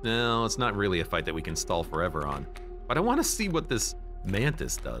also, no, it's not really a fight that we can stall forever on. But I want to see what this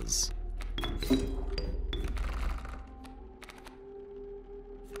Mantis does.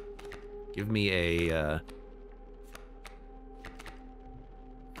 Give me a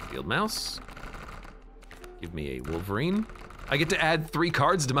field mouse. Give me a Wolverine. I get to add 3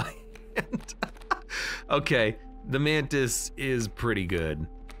 cards to my hand. Okay, the Mantis is pretty good.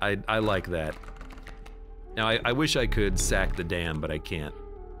 I like that. Now, I wish I could sack the dam, but I can't.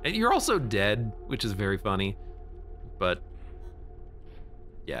 And you're also dead, which is very funny. But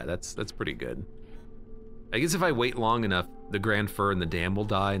yeah, that's pretty good. I guess if I wait long enough, the Grand Fur and the dam will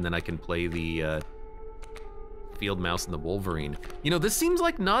die, and then I can play the field mouse and the Wolverine. You know, this seems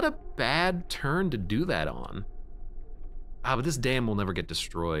like not a bad turn to do that on. Ah, but this dam will never get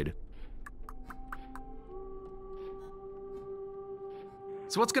destroyed.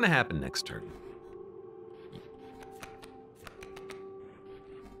 So what's gonna happen next turn?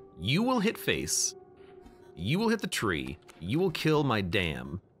 You will hit face, you will hit the tree, you will kill my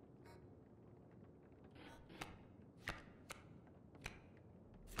dam.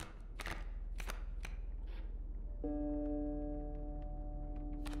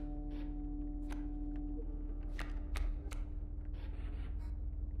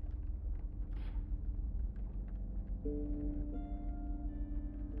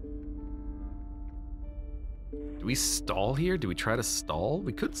 Do we stall here? Do we try to stall?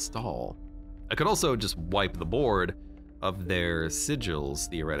 We could stall. I could also just wipe the board of their sigils,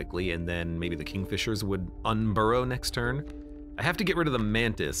 theoretically, and then maybe the Kingfishers would unburrow next turn. I have to get rid of the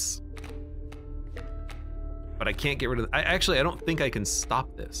Mantis. But I can't get rid of I don't think I can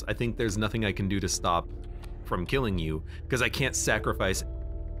stop this. I think there's nothing I can do to stop from killing you, because I can't sacrifice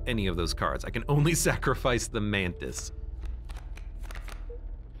any of those cards. I can only sacrifice the Mantis.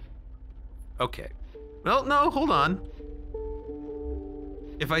 Okay. Well, no, hold on.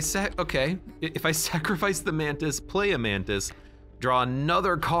 If I sacrifice the Mantis, play a Mantis, draw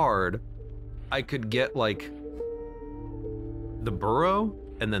another card, I could get like the burrow,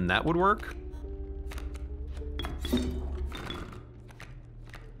 and then that would work.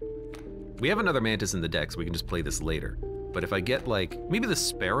 We have another Mantis in the deck, so we can just play this later. But if I get like, maybe the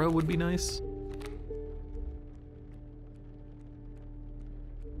Sparrow would be nice.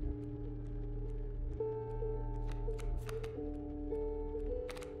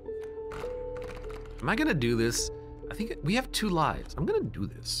 Am I gonna do this? I think we have 2 lives. I'm gonna do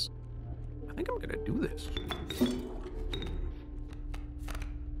this. I think I'm gonna do this.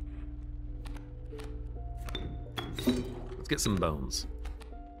 Let's get some bones.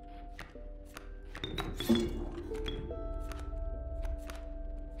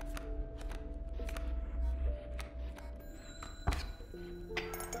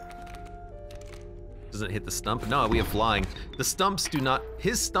 Doesn't hit the stump. No, we have flying. The stumps do not,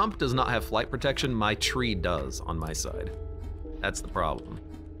 his stump does not have flight protection. My tree does on my side. That's the problem.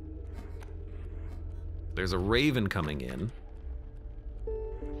 There's a raven coming in.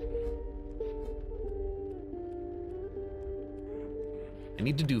 I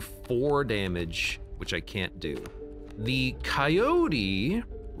need to do 4 damage, which I can't do. The coyote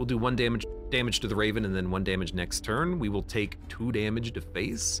will do 1 damage to the raven and then 1 damage next turn. We will take 2 damage to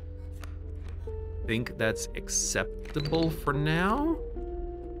face. Think that's acceptable for now.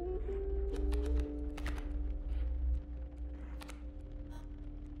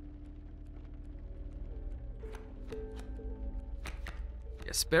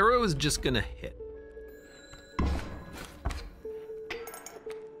 Yeah, Sparrow is just gonna hit.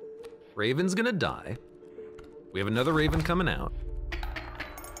 Raven's gonna die. We have another raven coming out.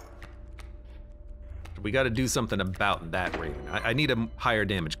 We gotta do something about that raven. I need a higher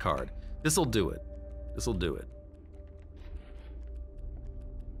damage card. This'll do it. This'll do it.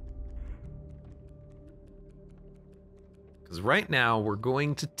 Because right now we're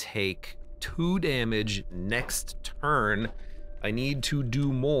going to take 2 damage next turn. I need to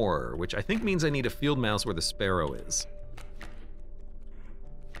do more, which I think means I need a field mouse where the sparrow is.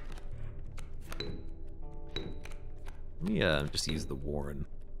 Let me just use the Warren.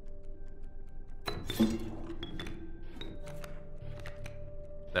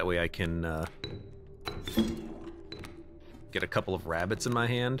 That way I can get a couple of rabbits in my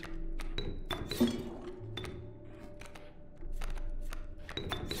hand.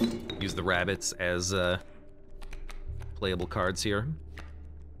 Use the rabbits as playable cards here.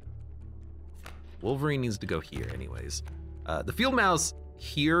 Wolverine needs to go here anyways. The field mouse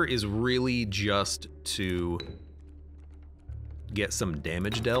here is really just to get some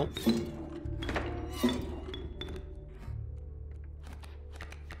damage dealt.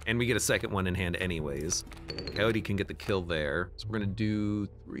 And we get a second one in hand anyways. Coyote can get the kill there. So we're gonna do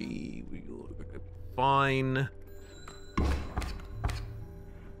 3, fine.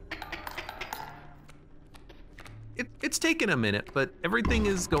 It's taken a minute, but everything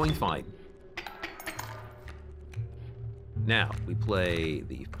is going fine. Now, we play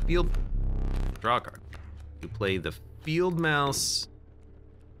the field, draw a card. We play the field mouse.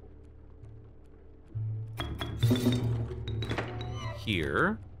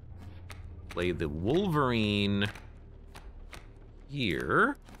 Here. Play the Wolverine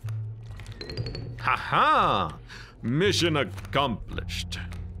here. Haha! Mission accomplished.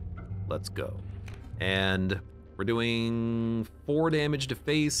 Let's go. And we're doing 4 damage to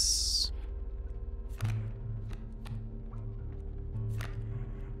face.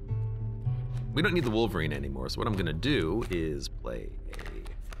 We don't need the Wolverine anymore, so what I'm gonna do is play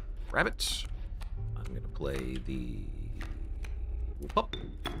a rabbit. I'm gonna play the pup.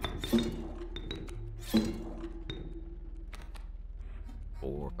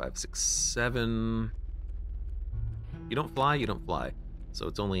 4, 5, 6, 7. You don't fly, you don't fly. So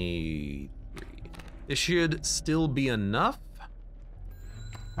it's only 3. This should still be enough.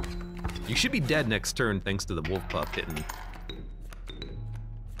 You should be dead next turn thanks to the wolf pup hitting.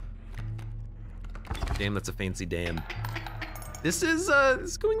 Damn, that's a fancy damn. This is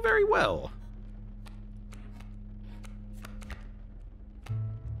going very well.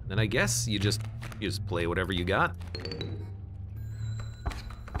 Then I guess you just play whatever you got.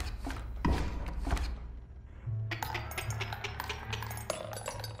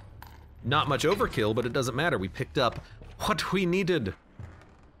 Not much overkill, but it doesn't matter. We picked up what we needed.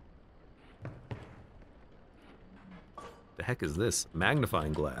 The heck is this?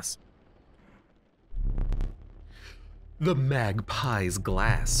 Magnifying glass. The Magpie's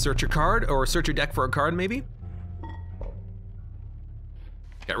Glass. Search your card, or search your deck for a card, maybe?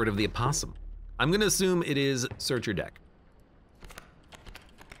 Got rid of the opossum. I'm gonna assume it is search your deck.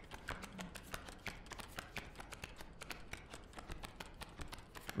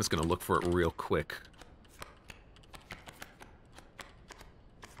 I'm just gonna look for it real quick.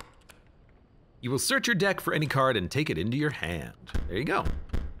 You will search your deck for any card and take it into your hand. There you go.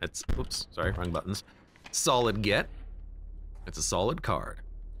 That's, oops, sorry, wrong buttons. Solid get. It's a solid card.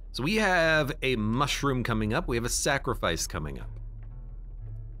 So we have a mushroom coming up. We have a sacrifice coming up.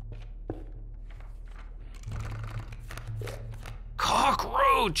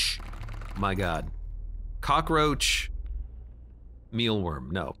 Cockroach! My God. Cockroach, mealworm.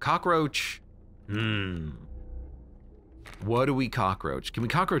 No, cockroach. What do we cockroach? Can we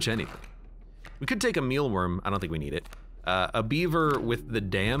cockroach anything? We could take a mealworm. I don't think we need it. A beaver with the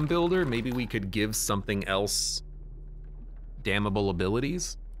dam builder. Maybe we could give something else dammable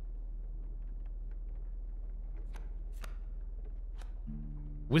abilities.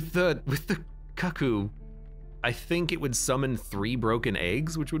 With the cuckoo, I think it would summon 3 broken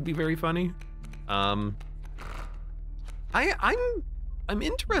eggs, which would be very funny. I'm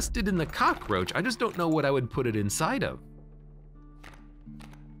interested in the cockroach. I just don't know what I would put it inside of.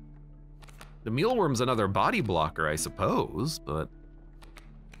 The mealworm's another body blocker, I suppose, but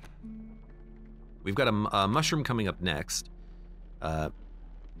we've got a mushroom coming up next. Do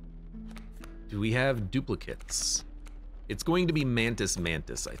we have duplicates? It's going to be Mantis,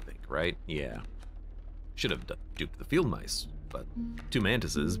 I think, right? Yeah. Should have duped the field mice, but 2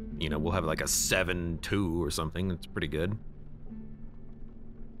 mantises, you know, we'll have like a 7-2 or something. That's pretty good.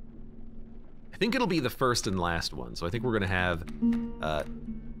 I think it'll be the first and last one, so I think we're gonna have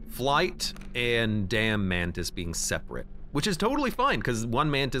flight and dam mantis being separate, which is totally fine, because one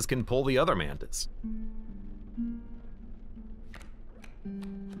mantis can pull the other mantis.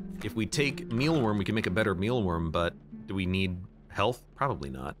 If we take mealworm, we can make a better mealworm, but do we need health? Probably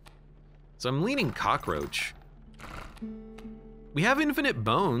not. So I'm leaning cockroach. We have infinite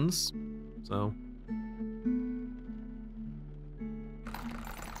bones, so.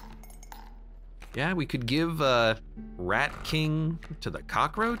 Yeah, we could give Rat King to the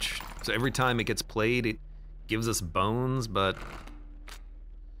cockroach. So every time it gets played, it gives us bones, but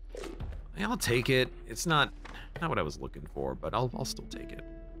yeah, I'll take it. It's not what I was looking for, but I'll still take it.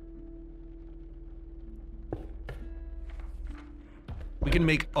 We can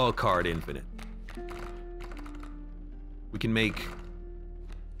make a card infinite. We can make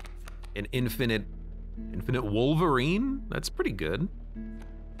an infinite Wolverine. That's pretty good.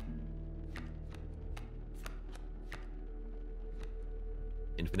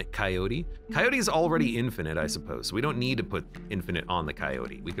 Infinite Coyote. Coyote's already infinite, I suppose, so we don't need to put infinite on the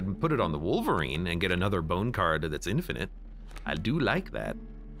Coyote. We could put it on the Wolverine and get another bone card that's infinite. I do like that.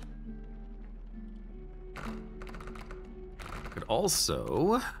 Could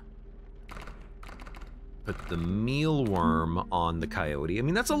also put the mealworm on the Coyote. I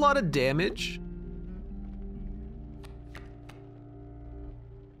mean, that's a lot of damage.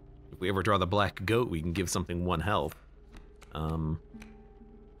 If we ever draw the black goat, we can give something 1 health.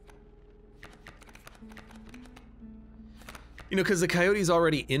 You know, because the Coyote's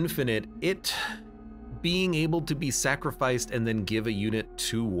already infinite, it being able to be sacrificed and then give a unit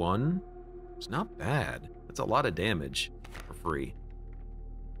 2/1, it's not bad. That's a lot of damage for free.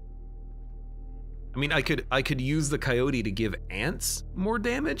 I mean, I could use the Coyote to give ants more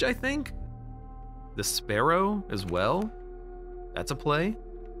damage, I think. The Sparrow as well. That's a play.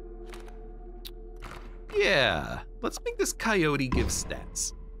 Yeah, let's make this Coyote give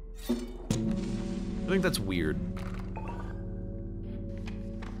stats. I think that's weird.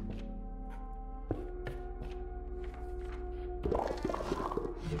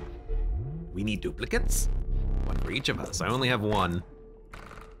 We need duplicates. 1 for each of us. I only have 1.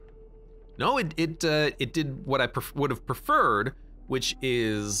 No, it did what I would have preferred, which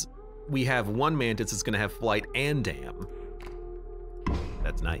is we have 1 mantis that's gonna have flight and dam.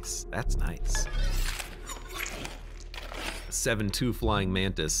 That's nice. That's nice. A 7/2 flying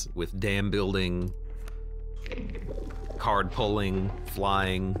mantis with dam building, card pulling,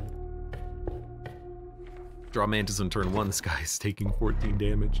 flying. Draw mantis on turn 1. This guy's taking 14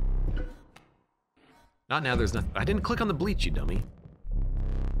 damage. Not now, there's nothing. I didn't click on the bleach, you dummy.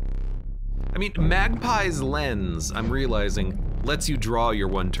 I mean, Magpie's Lens, I'm realizing, lets you draw your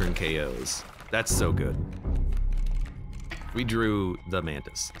 1-turn KOs. That's so good. We drew the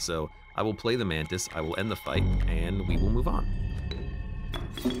mantis, so I will play the mantis, I will end the fight, and we will move on.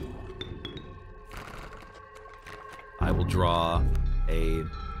 I will draw a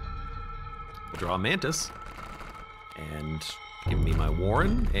mantis, and give me my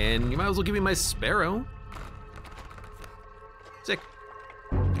Warren, and you might as well give me my Sparrow. Sick.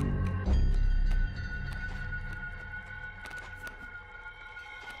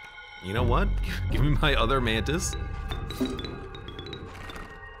 You know what? Give me my other mantis.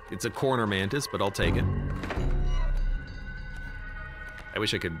 It's a corner mantis, but I'll take it. I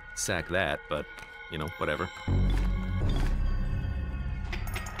wish I could sack that, but, you know, whatever.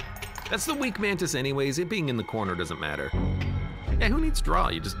 That's the weak mantis anyways. It being in the corner doesn't matter. Yeah, who needs draw?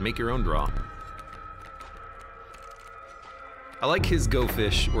 You just make your own draw. I like his Go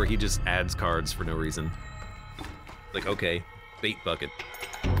Fish, where he just adds cards for no reason. Like, okay, bait bucket.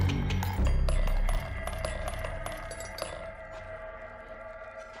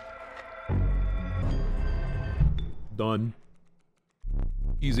 Done.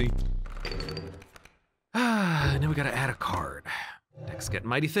 Easy. Now we gotta add a card. Deck's getting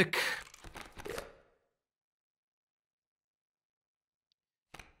mighty thick.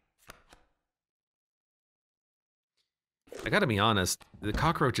 I gotta be honest, the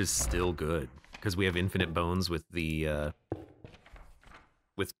cockroach is still good because we have infinite bones with the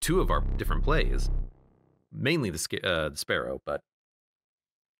with 2 of our different plays, mainly the sparrow, but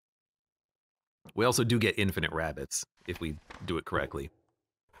we also do get infinite rabbits if we do it correctly.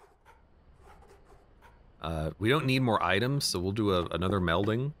 We don't need more items, so we'll do another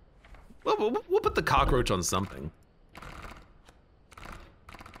melding. Well, we'll put the cockroach on something.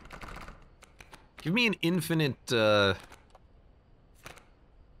 Give me an infinite.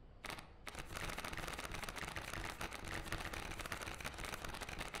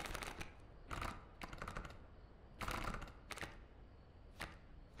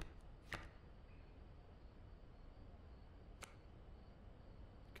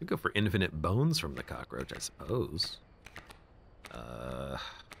 Could go for infinite bones from the cockroach, I suppose.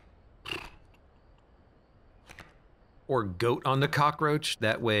 Or goat on the cockroach.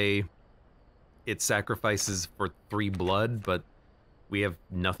 That way, it sacrifices for 3 blood, but we have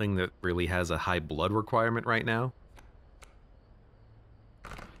nothing that really has a high blood requirement right now.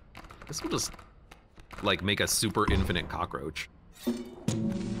 This will just, like, make a super infinite cockroach.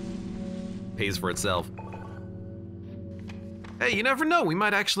 Pays for itself. Hey, you never know, we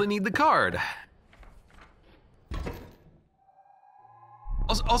might actually need the card.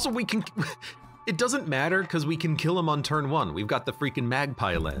 Also, we can... It doesn't matter, because we can kill him on turn 1. We've got the freaking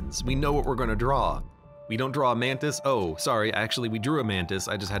magpie lens. We know what we're gonna draw. We don't draw a mantis. Oh, sorry, actually we drew a mantis.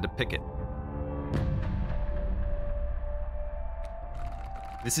 I just had to pick it.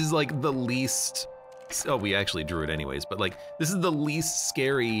 This is like the least... Oh, we actually drew it anyways, but like, this is the least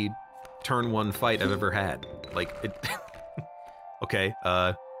scary turn 1 fight I've ever had. Like, it... Okay,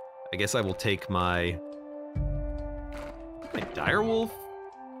 I guess I will take my direwolf.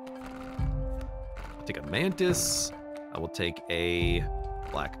 I'll take a mantis. I will take a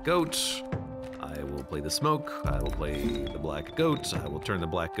black goat. I will play the smoke. I will play the black goat. I will turn the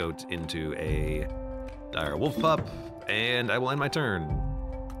black goat into a dire wolf pup, and I will end my turn.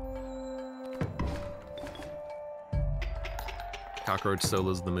 Cockroach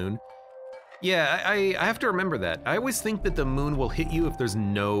solos the moon. Yeah, I have to remember that. I always think that the moon will hit you if there's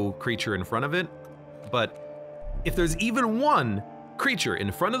no creature in front of it, but if there's even one creature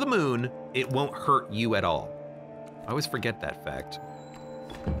in front of the moon, it won't hurt you at all. I always forget that fact.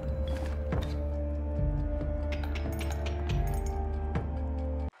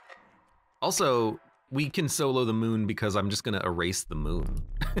 Also, we can solo the moon because I'm just gonna erase the moon.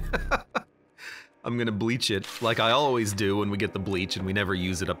 I'm gonna bleach it like I always do when we get the bleach and we never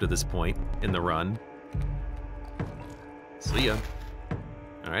use it up to this point in the run. See ya.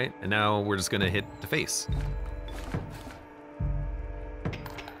 All right, and now we're just gonna hit the face.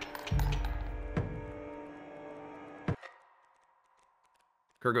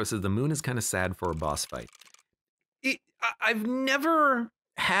 Kurgo says the moon is kind of sad for a boss fight. I've never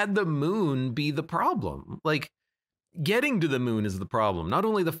had the moon be the problem. Like, getting to the moon is the problem. Not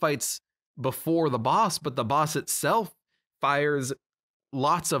only the fights before the boss, but the boss itself fires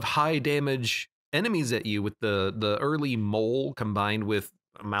lots of high damage enemies at you with the early mole combined with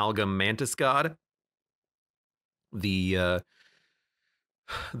amalgam mantis god. The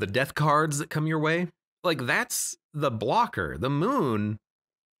death cards that come your way. Like, that's the blocker. The moon,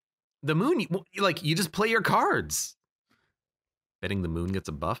 like, you just play your cards. Betting the moon gets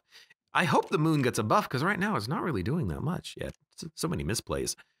a buff. I hope the moon gets a buff, because right now it's not really doing that much yet. So many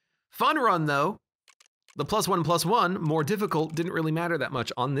misplays. Fun run, though. The +1/+1, more difficult, didn't really matter that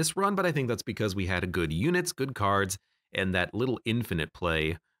much on this run, but I think that's because we had good units, good cards, and that little infinite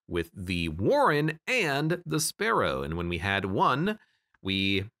play with the Warren and the Sparrow. And when we had one,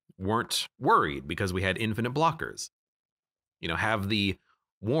 we weren't worried because we had infinite blockers. You know, have the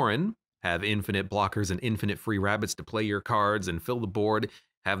Warren, have infinite blockers and infinite free rabbits to play your cards and fill the board.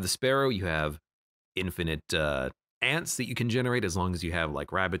 Have the Sparrow, you have infinite ants that you can generate as long as you have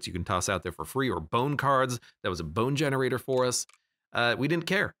like rabbits you can toss out there for free, or bone cards. That was a bone generator for us. We didn't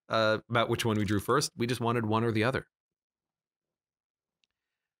care about which one we drew first. We just wanted one or the other.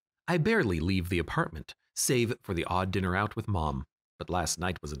 I barely leave the apartment, save for the odd dinner out with Mom. But last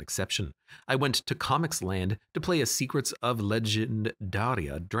night was an exception. I went to Comics Land to play a Secrets of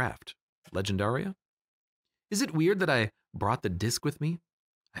Legendaria draft. Legendaria? Is it weird that I brought the disc with me?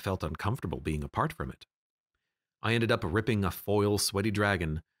 I felt uncomfortable being apart from it. I ended up ripping a foil sweaty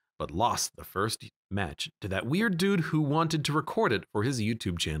dragon, but lost the first match to that weird dude who wanted to record it for his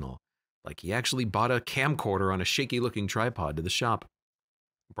YouTube channel. Like he actually bought a camcorder on a shaky-looking tripod to the shop.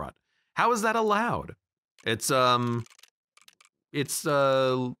 Brought. How is that allowed? It's our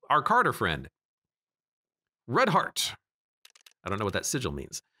Carter friend. Red Heart. I don't know what that sigil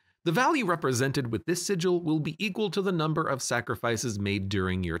means. The value represented with this sigil will be equal to the number of sacrifices made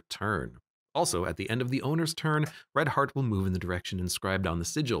during your turn. Also, at the end of the owner's turn, Red Heart will move in the direction inscribed on the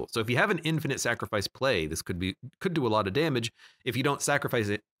sigil. So if you have an infinite sacrifice play, this could do a lot of damage. If you don't sacrifice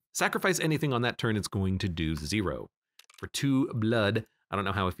anything on that turn, it's going to do 0. For 2 blood, I don't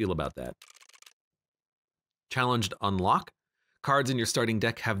know how I feel about that. Challenged Unlock. Cards in your starting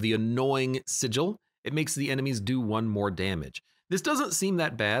deck have the annoying sigil. It makes the enemies do 1 more damage. This doesn't seem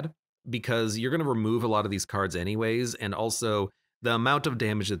that bad because you're going to remove a lot of these cards anyways, and also the amount of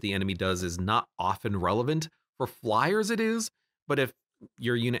damage that the enemy does is not often relevant. For flyers it is, but if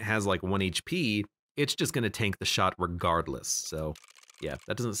your unit has like 1 HP, it's just going to tank the shot regardless. So yeah,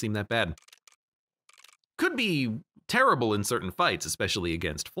 that doesn't seem that bad. Could be terrible in certain fights, especially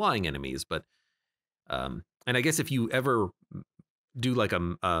against flying enemies, but and I guess if you ever do like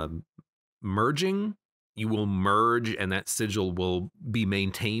a merging, you will merge and that sigil will be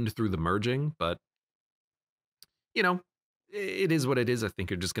maintained through the merging, but you know, it is what it is. I think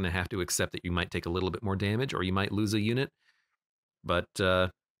you're just going to have to accept that you might take a little bit more damage or you might lose a unit, but I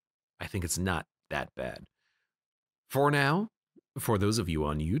think it's not that bad. For now, for those of you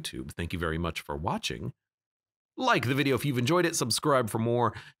on YouTube, thank you very much for watching. Like the video if you've enjoyed it, subscribe for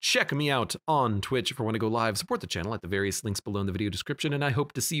more, check me out on Twitch for when I go live, support the channel at the various links below in the video description, and I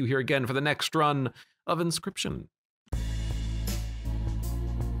hope to see you here again for the next run of Inscryption.